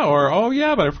 yeah. Or oh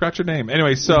yeah, but I forgot your name.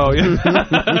 Anyway, so.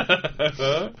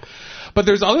 But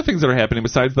there's other things that are happening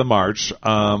besides the march.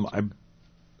 I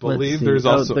believe there's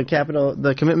also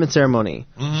the commitment ceremony,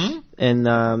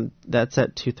 and that's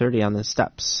at 2:30 on the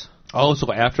steps. Oh,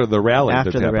 so after the rally.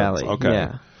 After the rally, okay.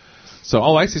 Yeah. So,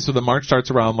 I see. So the march starts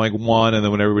around like 1, and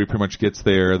then when everybody pretty much gets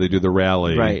there, they do the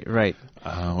rally. Right.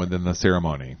 And then the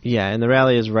ceremony. Yeah, and the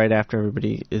rally is right after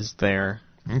everybody is there.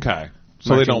 Okay.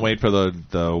 So they don't wait for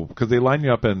the because they line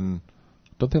you up in.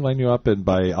 Don't they line you up in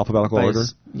by alphabetical order?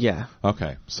 Yeah.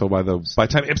 Okay. So by the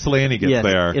time Ypsilanti gets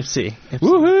there. Ipsy.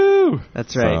 Woohoo!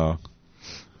 That's right.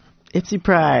 Ipsy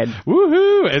Pride.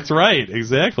 Woohoo! It's right.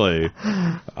 Exactly.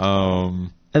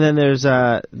 And then there's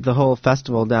the whole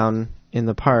festival down in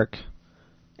the park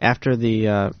after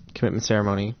the commitment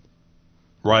ceremony.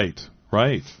 Right.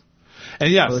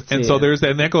 And yes, and so there's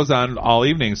and that goes on all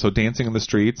evening. So dancing in the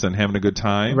streets and having a good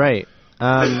time. Right.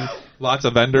 Lots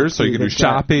of vendors, so you can do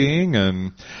shopping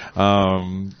and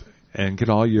get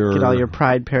all your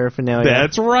Pride paraphernalia.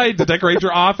 That's right. To decorate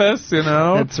your office,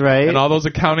 That's right. And all those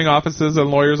accounting offices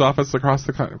and lawyers' offices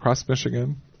across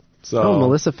Michigan. So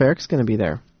Melissa Ferrick's going to be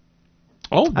there.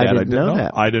 Oh, I didn't know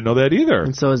that. I didn't know that either.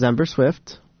 And so is Ember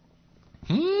Swift.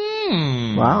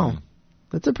 Wow.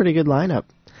 That's a pretty good lineup.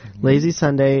 Lazy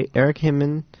Sunday, Eric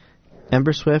Hyman,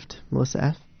 Ember Swift,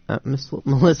 Melissa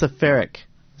Ferrick.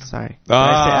 Sorry. Did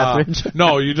I say Etheridge?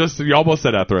 No, you almost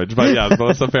said Etheridge, but yeah,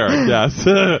 Melissa Ferrick, yes.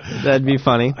 That'd be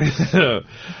funny.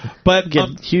 But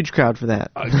get huge crowd for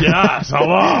that. Yes,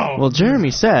 hello. Well,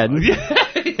 Jeremy said.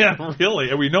 Yeah, really,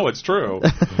 and we know it's true.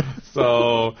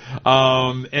 So,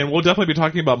 and we'll definitely be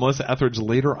talking about Melissa Etheridge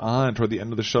later on toward the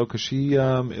end of the show because she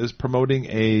is promoting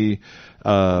a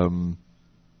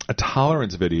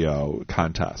tolerance video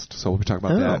contest. So we'll be talking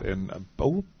about that in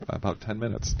about 10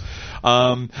 minutes.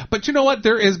 But you know what?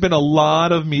 There has been a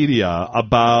lot of media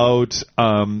about,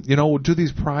 do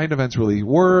these Pride events really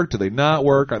work? Do they not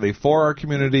work? Are they for our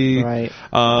community? Right.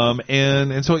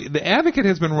 And so the Advocate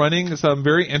has been running some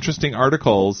very interesting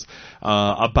articles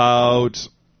about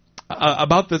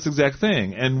this exact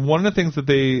thing. And one of the things that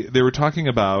they were talking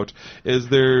about is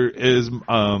there is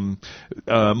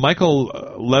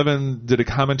Michael Levin did a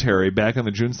commentary back in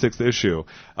the June 6th issue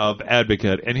of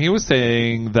Advocate, and he was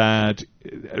saying that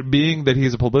being that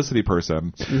he's a publicity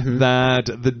person, that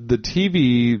the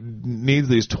TV needs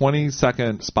these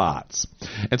 20-second spots.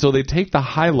 And so they take the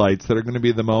highlights that are going to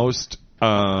be the most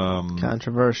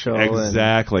controversial,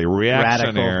 exactly,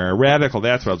 reactionary, radical.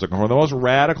 That's what I was looking for. The most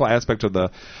radical aspect of the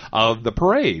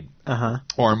parade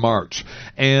or march,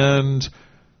 and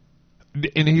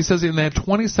he says in that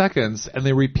 20 seconds, and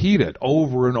they repeat it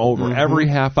over and over every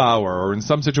half hour, or in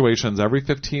some situations every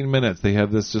 15 minutes. They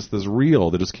have this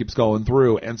reel that just keeps going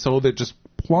through, and so that just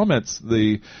plummets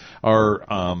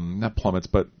not plummets,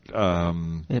 but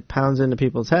it pounds into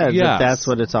people's heads. Yes, but that's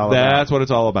what it's all about. That's what it's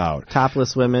all about.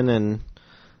 Topless women and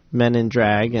men in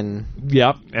drag, and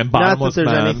and bottomless not that there's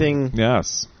men. anything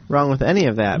wrong with any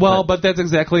of that. Well, but that's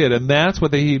exactly it, and that's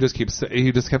what he just kept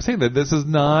saying, that this is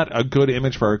not a good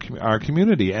image for our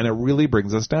community, and it really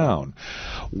brings us down.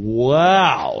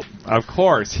 Wow! Of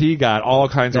course, he got all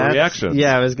kinds of reactions.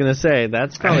 Yeah, I was going to say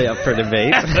that's probably up for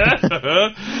debate.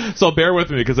 So bear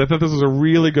with me because I thought this was a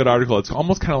really good article. It's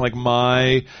almost kind of like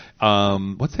my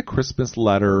what's that Christmas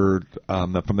letter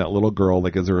from that little girl?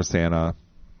 Like, is there a Santa?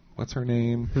 What's her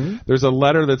name? There's a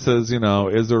letter that says,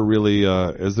 is there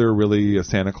really a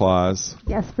Santa Claus?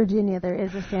 Yes, Virginia, there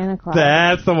is a Santa Claus.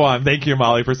 That's the one. Thank you,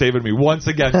 Molly, for saving me once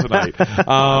again tonight.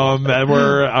 And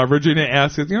where Virginia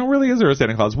asks, really, is there a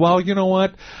Santa Claus? Well, you know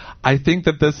what? I think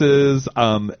that this is,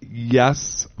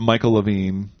 yes, Michael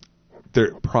Levine.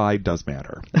 Pride does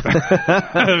matter.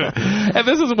 And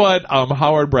this is what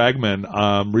Howard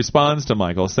Bragman responds to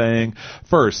Michael, saying,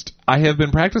 first, I have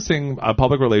been practicing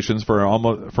public relations for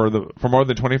more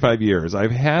than 25 years.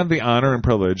 I've had the honor and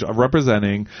privilege of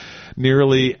representing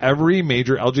nearly every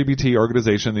major LGBT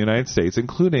organization in the United States,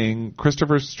 including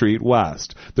Christopher Street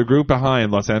West, the group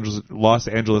behind Los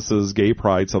Angeles' Gay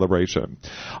Pride celebration.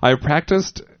 I've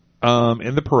practiced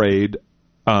in the parade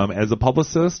as a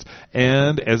publicist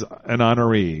and as an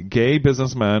honoree, Gay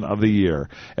Businessman of the Year,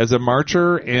 as a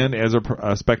marcher and as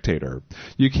a spectator.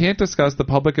 You can't discuss the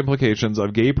public implications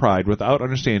of gay pride without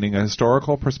understanding a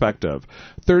historical perspective.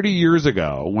 30 years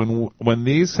ago, when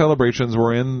these celebrations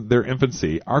were in their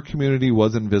infancy, our community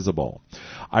was invisible.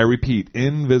 I repeat,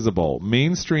 invisible.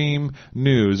 Mainstream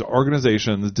news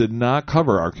organizations did not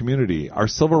cover our community. Our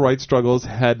civil rights struggles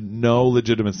had no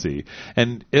legitimacy.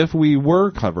 And if we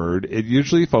were covered, it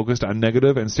usually focused on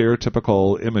negative and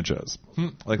stereotypical images.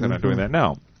 Like they're not doing that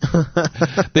now.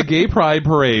 The gay pride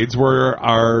parades were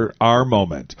our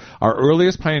moment. Our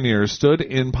earliest pioneers stood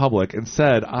in public and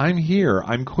said, "I'm here,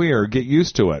 I'm queer, get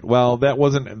used to it." Well, that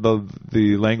wasn't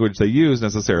the language they used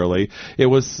necessarily. It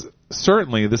was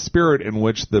certainly the spirit in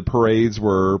which the parades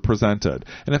were presented.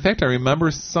 And in fact, I remember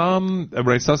when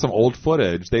I saw some old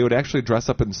footage, they would actually dress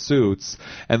up in suits,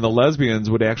 and the lesbians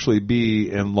would actually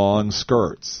be in long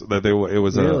skirts. It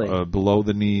was Really? a below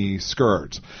the knee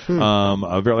skirt,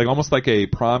 a very almost like a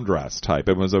prom dress type.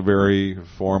 It was a very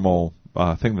formal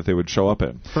thing that they would show up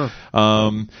in.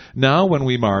 Now when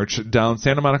we march down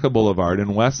Santa Monica Boulevard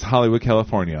in West Hollywood,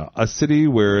 California, a city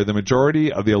where the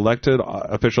majority of the elected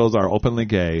officials are openly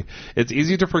gay, it's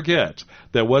easy to forget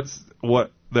that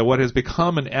what has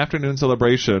become an afternoon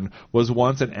celebration was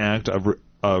once an act of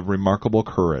remarkable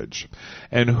courage.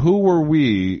 And who were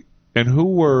we, and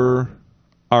who were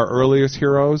our earliest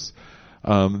heroes?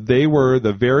 They were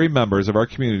the very members of our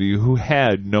community who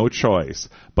had no choice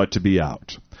but to be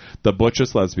out. The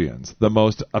butchest lesbians, the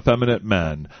most effeminate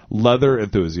men, leather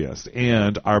enthusiasts,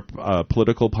 and our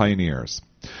political pioneers.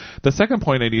 The second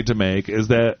point I need to make is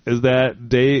that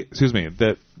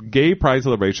gay pride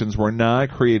celebrations were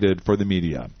not created for the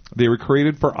media. They were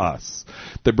created for us.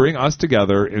 They bring us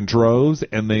together in droves,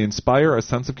 and they inspire a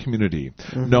sense of community.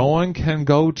 No one can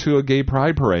go to a gay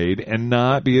pride parade and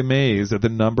not be amazed at the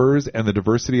numbers and the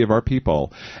diversity of our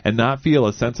people, and not feel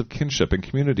a sense of kinship and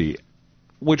community,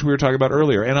 which we were talking about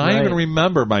earlier. And I even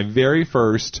remember my very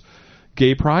first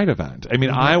gay pride event. I mean,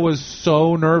 I was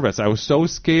so nervous. I was so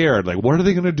scared. Like, what are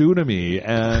they going to do to me?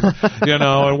 And,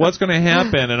 and what's going to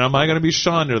happen? And am I going to be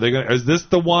shunned? Is this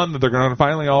the one that they're going to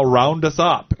finally all round us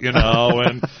up,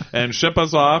 and ship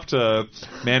us off to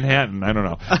Manhattan? I don't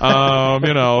know.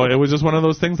 It was just one of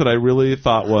those things that I really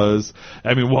thought what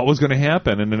was going to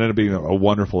happen? And it ended up being a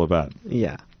wonderful event.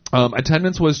 Yeah.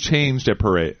 Attendance has changed at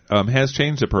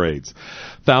parades.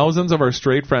 Thousands of our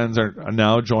straight friends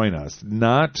now join us,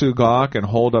 not to gawk and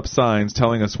hold up signs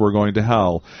telling us we're going to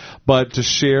hell, but to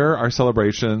share our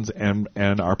celebrations and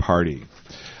our party.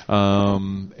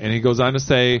 And he goes on to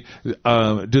say, do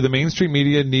the mainstream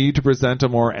media need to present a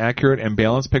more accurate and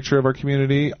balanced picture of our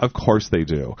community? Of course they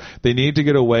do. They need to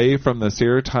get away from the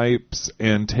stereotypes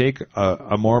and take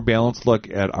a more balanced look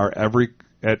at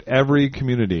every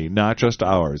community, not just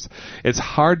ours. It's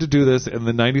hard to do this in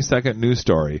the 90-second news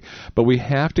story, but we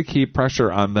have to keep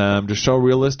pressure on them to show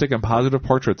realistic and positive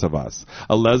portraits of us.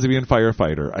 A lesbian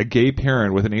firefighter, a gay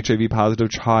parent with an HIV-positive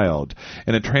child,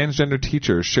 and a transgender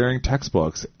teacher sharing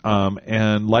textbooks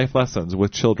and life lessons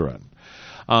with children.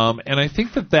 And I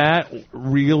think that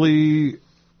really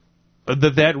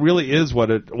is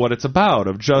what it's about,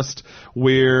 of just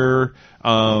where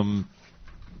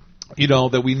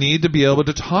that we need to be able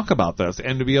to talk about this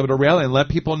and to be able to rally and let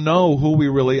people know who we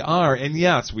really are. And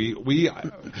yes, we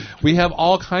have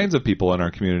all kinds of people in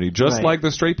our community, just like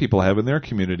the straight people have in their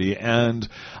community, and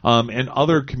in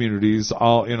other communities.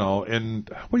 And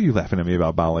what are you laughing at me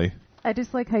about, Bali? I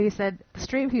just like how you said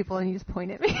straight people and you just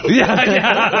point at me.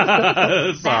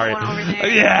 Yeah. Sorry.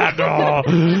 Yeah, no.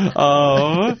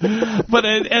 But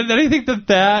and I think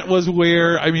that was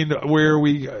where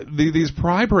these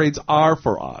pride parades are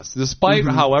for us. Despite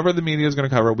however the media is going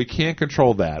to cover it, we can't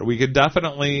control that. We could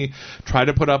definitely try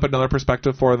to put up another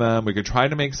perspective for them. We could try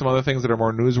to make some other things that are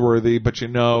more newsworthy, but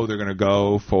they're going to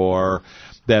go for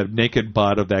that naked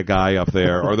butt of that guy up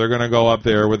there, or they're going to go up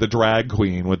there with the drag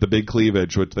queen with the big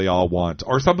cleavage, which they all want,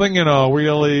 or something,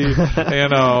 really,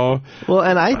 Well,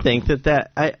 and I think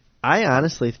that I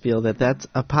honestly feel that that's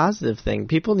a positive thing.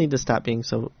 People need to stop being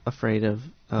so afraid of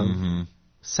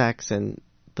sex and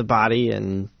the body,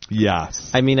 and yes,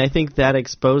 I think that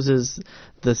exposes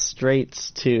the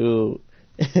straights to.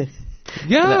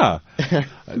 Yeah.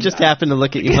 Just happened to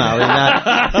look at you, Molly.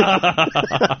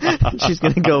 She's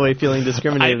going to go away feeling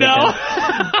discriminated against.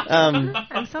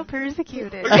 I'm so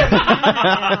persecuted.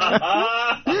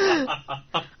 I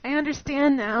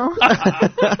understand now.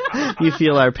 You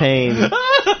feel our pain.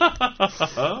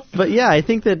 But yeah, I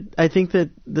think that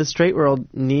the straight world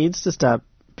needs to stop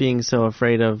being so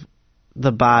afraid of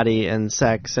the body and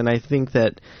sex, and I think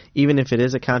that even if it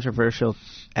is a controversial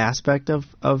aspect of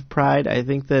Pride, I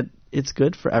think that it's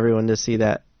good for everyone to see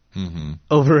that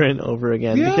over and over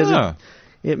again because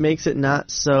it makes it not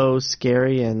so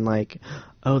scary and like,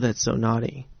 oh, that's so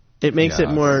naughty. It makes it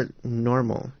more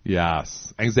normal.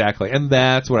 Yes, exactly. And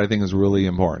that's what I think is really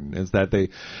important, is that and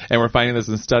we're finding this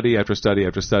in study after study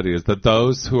after study, is that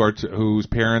those whose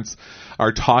parents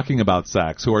are talking about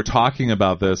sex, who are talking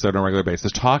about this on a regular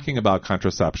basis, talking about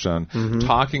contraception,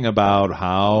 talking about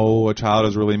how a child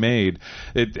is really made,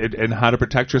 and how to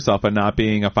protect yourself and not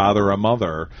being a father or a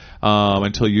mother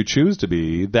until you choose to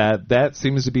be, that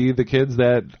seems to be the kids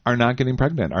that are not getting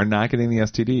pregnant, are not getting the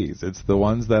STDs. It's the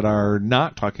ones that are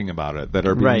not talking about it that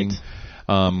are being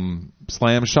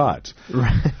slam shut,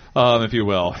 if you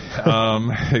will.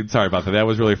 Sorry about that. That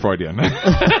was really Freudian.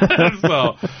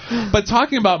 But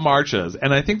talking about marches,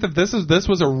 and I think that this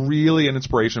was a really an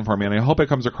inspiration for me, and I hope it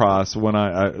comes across when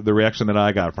the reaction that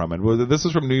I got from it. This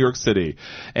was from New York City,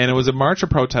 and it was a march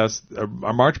protest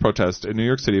in New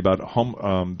York City about the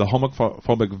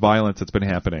homophobic violence that's been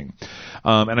happening.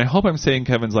 And I hope I'm saying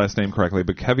Kevin's last name correctly,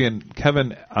 but Kevin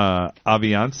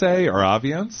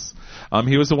Aviance.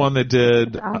 He was the one that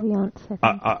did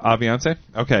Aviance.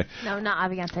 Okay. No, not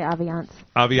Aviance. Aviance.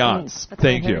 Aviance.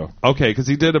 Thank you. Okay, because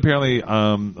he did apparently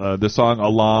the song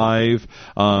 "Alive,"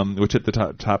 which hit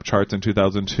the top charts in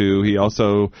 2002. He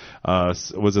also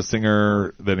was a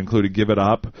singer that included "Give It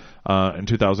Up" in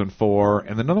 2004,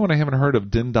 and another one I haven't heard of,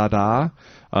 "Din Da Da,"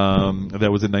 that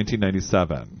was in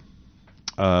 1997.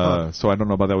 So I don't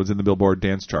know about that. It was in the Billboard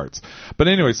dance charts. But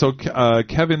anyway, so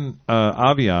Kevin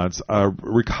Aviance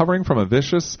recovering from a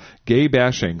vicious gay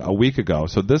bashing a week ago.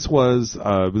 So this was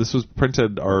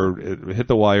printed or it hit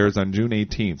the wires on June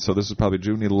 18th. So this is probably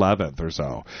June 11th or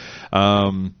so.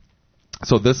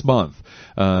 So this month.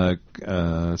 So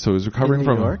he's recovering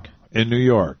from New York. In New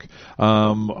York,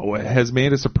 has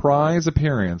made a surprise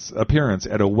appearance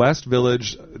at a West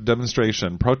Village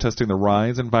demonstration protesting the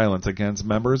rise in violence against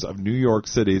members of New York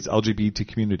City's LGBT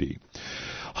community.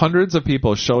 Hundreds of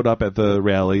people showed up at the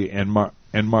rally and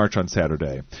march on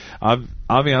Saturday.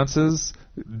 Aviance's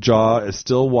jaw is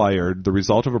still wired, the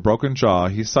result of a broken jaw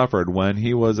he suffered when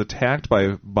he was attacked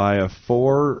by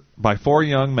four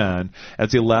young men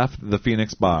as he left the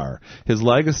Phoenix bar. His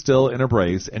leg is still in a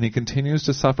brace, and he continues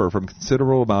to suffer from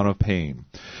considerable amount of pain.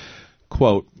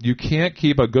 Quote, "You can't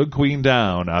keep a good queen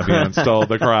down," Aviance told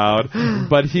the crowd,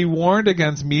 but he warned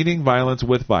against meeting violence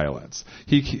with violence.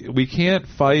 We can't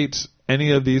fight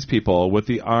any of these people with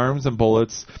the arms and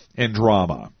bullets and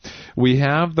drama. We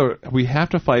have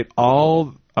to fight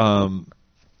all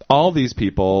these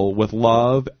people with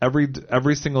love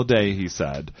every single day, he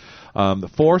said.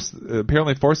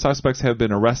 Apparently 4 suspects have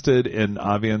been arrested in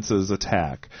Aviance's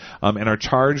attack and are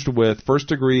charged with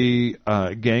first-degree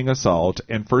gang assault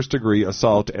and first-degree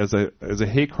assault as a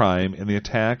hate crime in the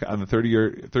attack on the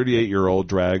 38-year-old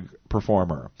drag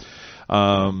performer.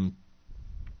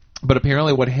 But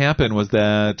apparently, what happened was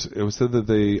that it was said that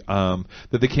they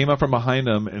came up from behind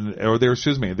him they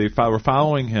were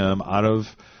following him out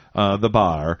of the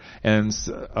bar and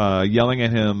yelling at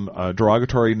him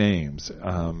derogatory names.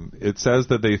 It says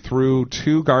that they threw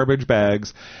 2 garbage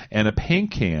bags and a paint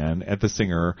can at the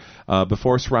singer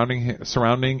before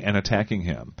surrounding and attacking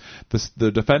him.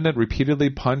 The defendants repeatedly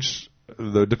punched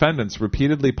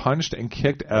and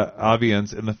kicked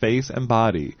Aviance in the face and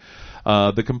body.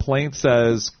 The complaint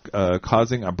says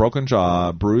causing a broken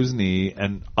jaw, bruised knee,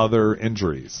 and other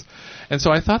injuries. And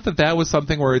so I thought that was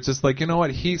something where it's just like, you know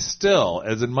what, he still,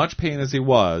 as in much pain as he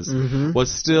was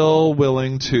still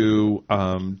willing to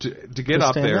get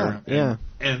up there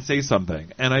and say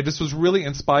something. And I just was really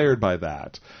inspired by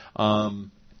that. And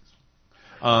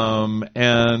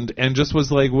just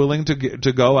was like willing to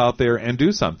go out there and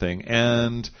do something.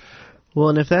 And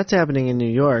if that's happening in New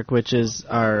York, which is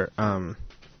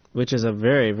which is a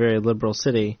very, very liberal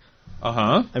city.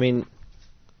 I mean,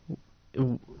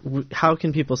 how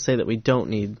can people say that we don't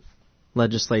need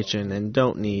legislation and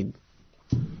don't need,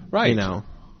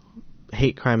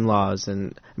 hate crime laws?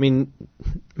 And I mean,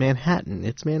 Manhattan.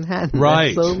 It's Manhattan. Right.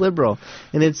 It's so liberal,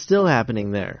 and it's still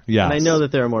happening there. Yes. And I know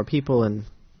that there are more people and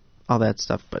all that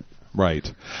stuff, but. Right.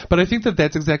 But I think that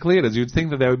that's exactly it. You'd think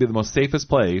that would be the most safest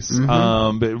place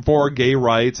for gay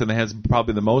rights, and it has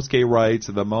probably the most gay rights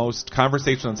and the most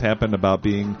conversation that's happened about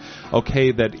being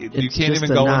okay that you can't even go. It's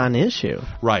just a non-issue.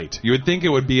 Right. You would think it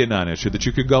would be a non-issue, that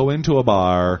you could go into a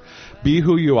bar, be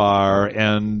who you are,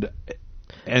 and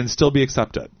still be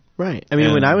accepted. Right. I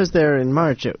mean, when I was there in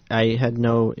March, I had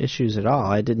no issues at all.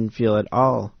 I didn't feel at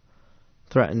all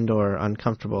threatened or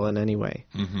uncomfortable in any way.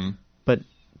 But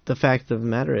the fact of the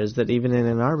matter is that even in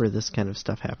Ann Arbor, this kind of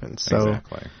stuff happens. So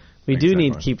exactly. we do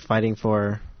need to keep fighting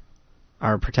for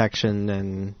our protection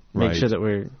and make sure that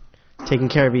we're taking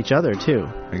care of each other, too.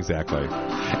 Exactly.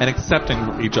 And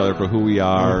accepting each other for who we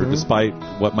are, despite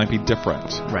what might be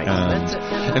different. Right.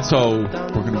 And so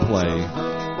we're going to play.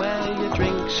 Where you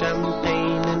drink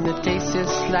champagne and it tastes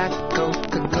just like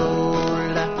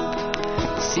Coca-Cola.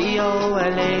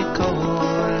 C-O-L-A-Cola.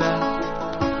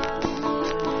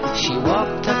 She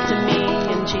walked up to me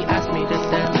and she asked me to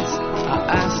dance. I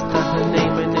asked her her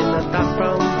name and in a dark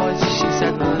brown voice she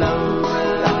said Lola.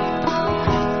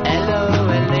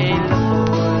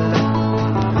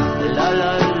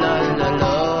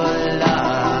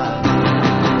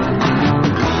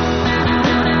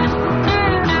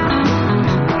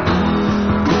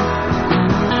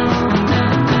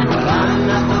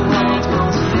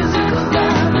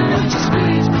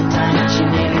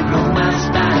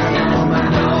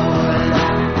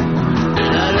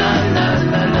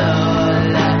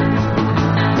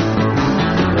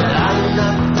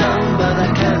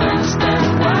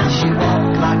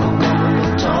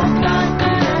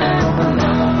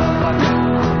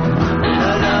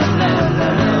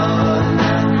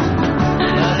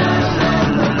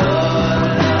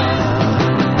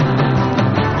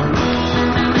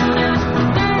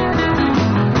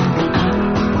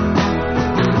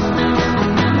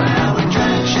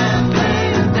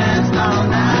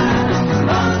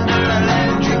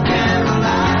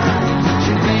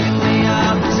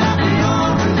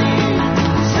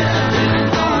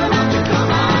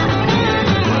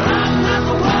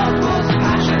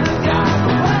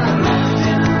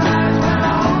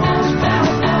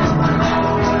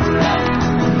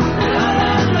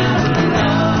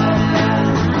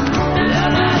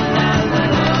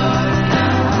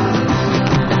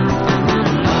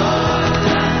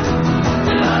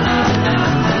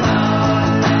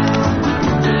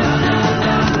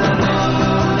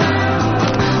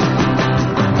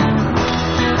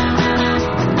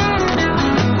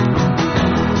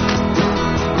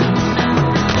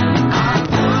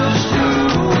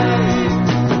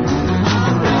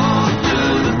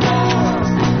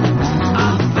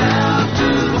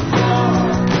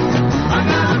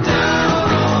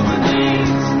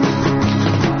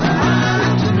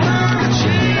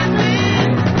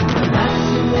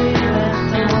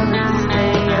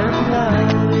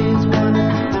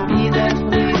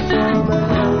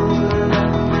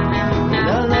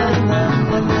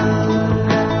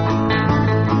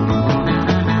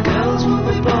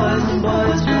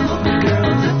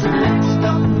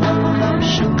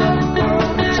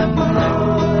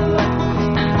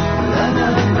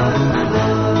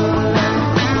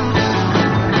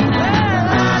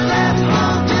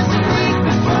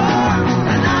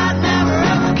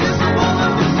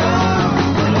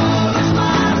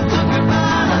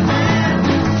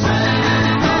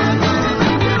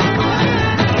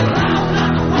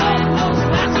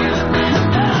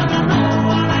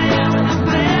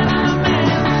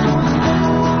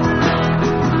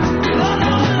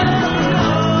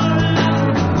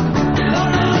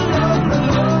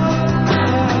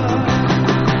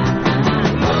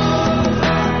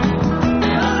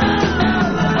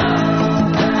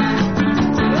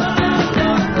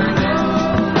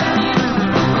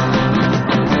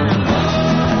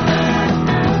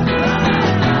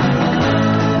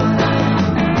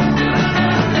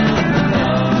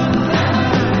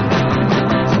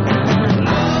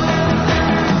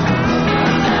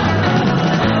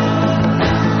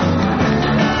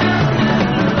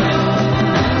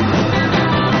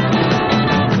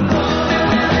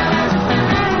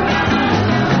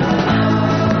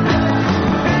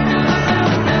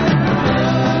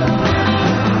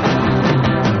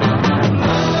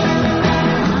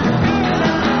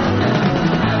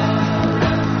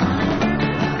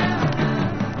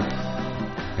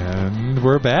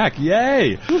 We're back.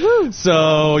 Yay! Woohoo!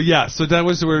 So that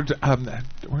was we're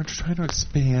trying to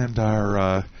expand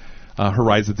our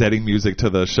horizons, adding music to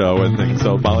the show and things.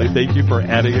 So Molly, thank you for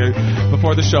adding it.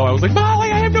 Before the show, I was like,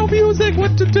 Molly, I have no music.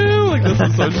 What to do? Like this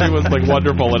is so. She was like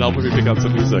wonderful and helping me pick out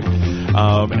some music.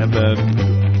 And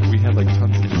then we had like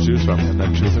tons to choose from. And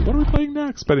then she was like, what are we playing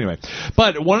next? But anyway,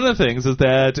 one of the things is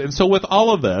that, and so with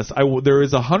all of this, there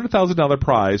is a $100,000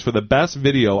 prize for the best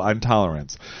video on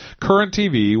tolerance. Current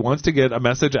TV wants to get a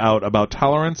message out about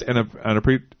tolerance and an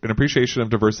appreciation of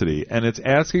diversity, and it's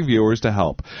asking viewers to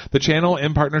help. The channel,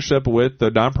 in partnership with the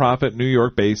nonprofit New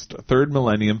York-based Third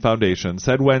Millennium Foundation,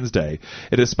 said Wednesday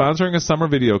it is sponsoring a summer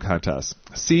video contest,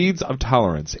 Seeds of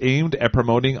Tolerance, aimed at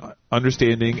promoting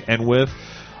understanding and with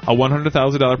a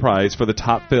 $100,000 prize for the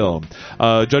top film.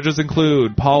 Judges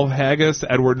include Paul Haggis,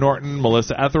 Edward Norton,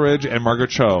 Melissa Etheridge, and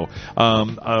Margaret Cho.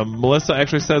 Melissa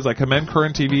actually says, I commend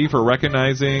Current TV for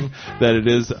recognizing that it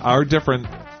is our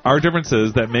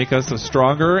differences that make us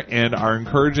stronger and are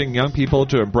encouraging young people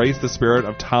to embrace the spirit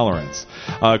of tolerance.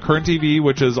 Current TV,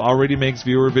 which already makes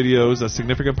viewer videos a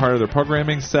significant part of their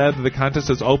programming, said that the contest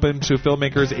is open to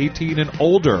filmmakers 18 and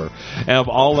older and of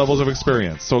all levels of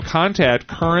experience. So contact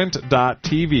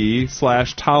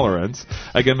current.tv/tolerance.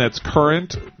 Again, that's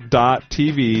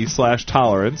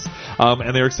current.tv/tolerance.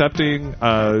 And they're accepting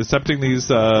these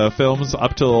films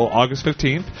up till August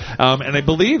 15th. And I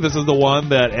believe this is the one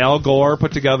that Al Gore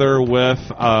put together with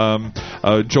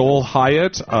Joel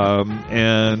Hyatt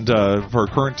and for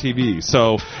Current TV.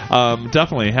 So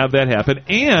definitely have that happen.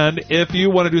 And if you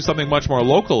want to do something much more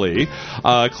locally,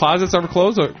 Closets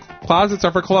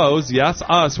Are for Clothes. Yes,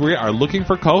 us. We are looking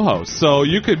for co-hosts. So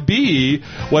you could be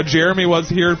what Jeremy was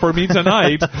here for me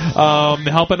tonight,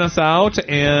 helping us out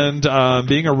and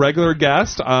being a regular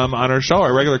guest on our show,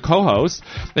 a regular co-host.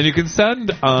 And you can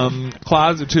send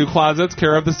Closets,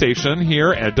 care of the station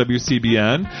here at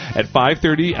WCBN at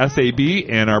 530 SAB,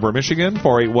 Ann Arbor, Michigan,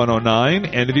 48109.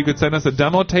 And if you could send us a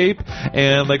demo tape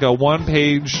and like a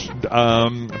one-page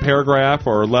paragraph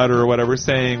or letter or whatever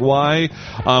saying why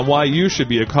you should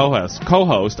be a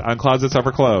co-host on Closets Are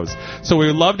for Clothes. So we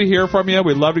would love to hear from you.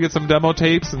 We'd love to get some demo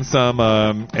tapes and some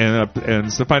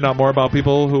and to find out more about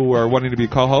people who are wanting to be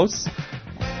co-hosts.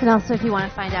 And also, if you want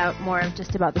to find out more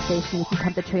just about the station, you can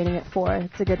come to training at 4.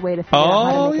 It's a good way to figure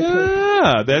out how to make a tape.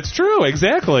 Yeah, that's true.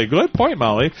 Exactly. Good point,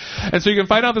 Molly. And so you can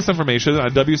find out this information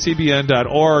on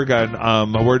WCBN.org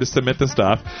on where to submit the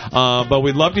stuff. But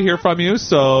we'd love to hear from you.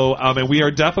 So, and we are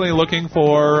definitely looking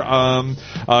for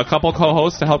a couple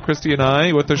co-hosts to help Christy and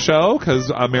I with the show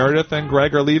because Meredith and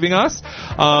Greg are leaving us.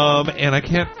 And I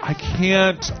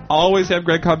can't always have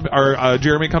Greg come or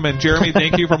Jeremy come in. Jeremy,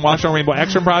 thank you from Washington Rainbow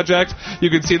Action Project. You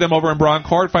can see them over in Braun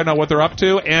Court, find out what they're up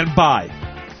to, and bye.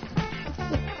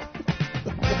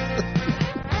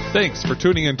 Thanks for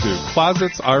tuning into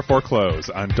Closets Are for Clothes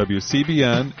on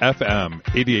WCBN FM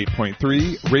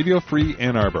 88.3 Radio Free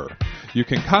Ann Arbor. You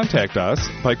can contact us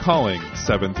by calling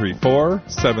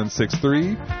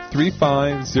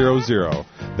 734-763-3500.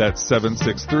 That's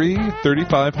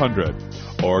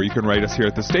 763-3500. Or you can write us here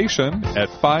at the station at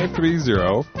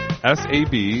 530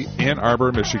 SAB, Ann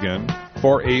Arbor, Michigan,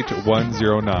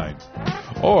 48109.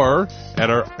 Or at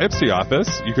our Ypsi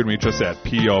office, you can reach us at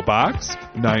P.O. Box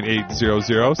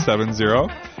 980070,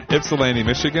 Ypsilanti,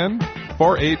 Michigan,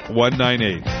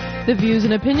 48198. The views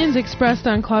and opinions expressed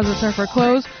on Closets Are for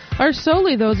Clothes are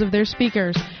solely those of their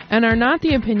speakers and are not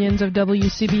the opinions of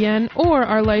WCBN or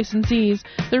our licensees,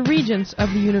 the Regents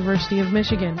of the University of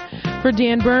Michigan. For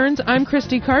Dan Burns, I'm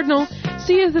Christy Cardinal.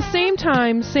 See you at the same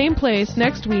time, same place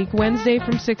next week, Wednesday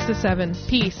from 6 to 7.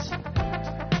 Peace.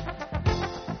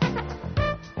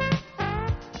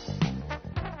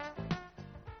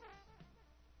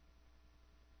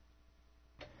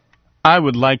 I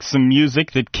would like some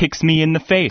music that kicks me in the face.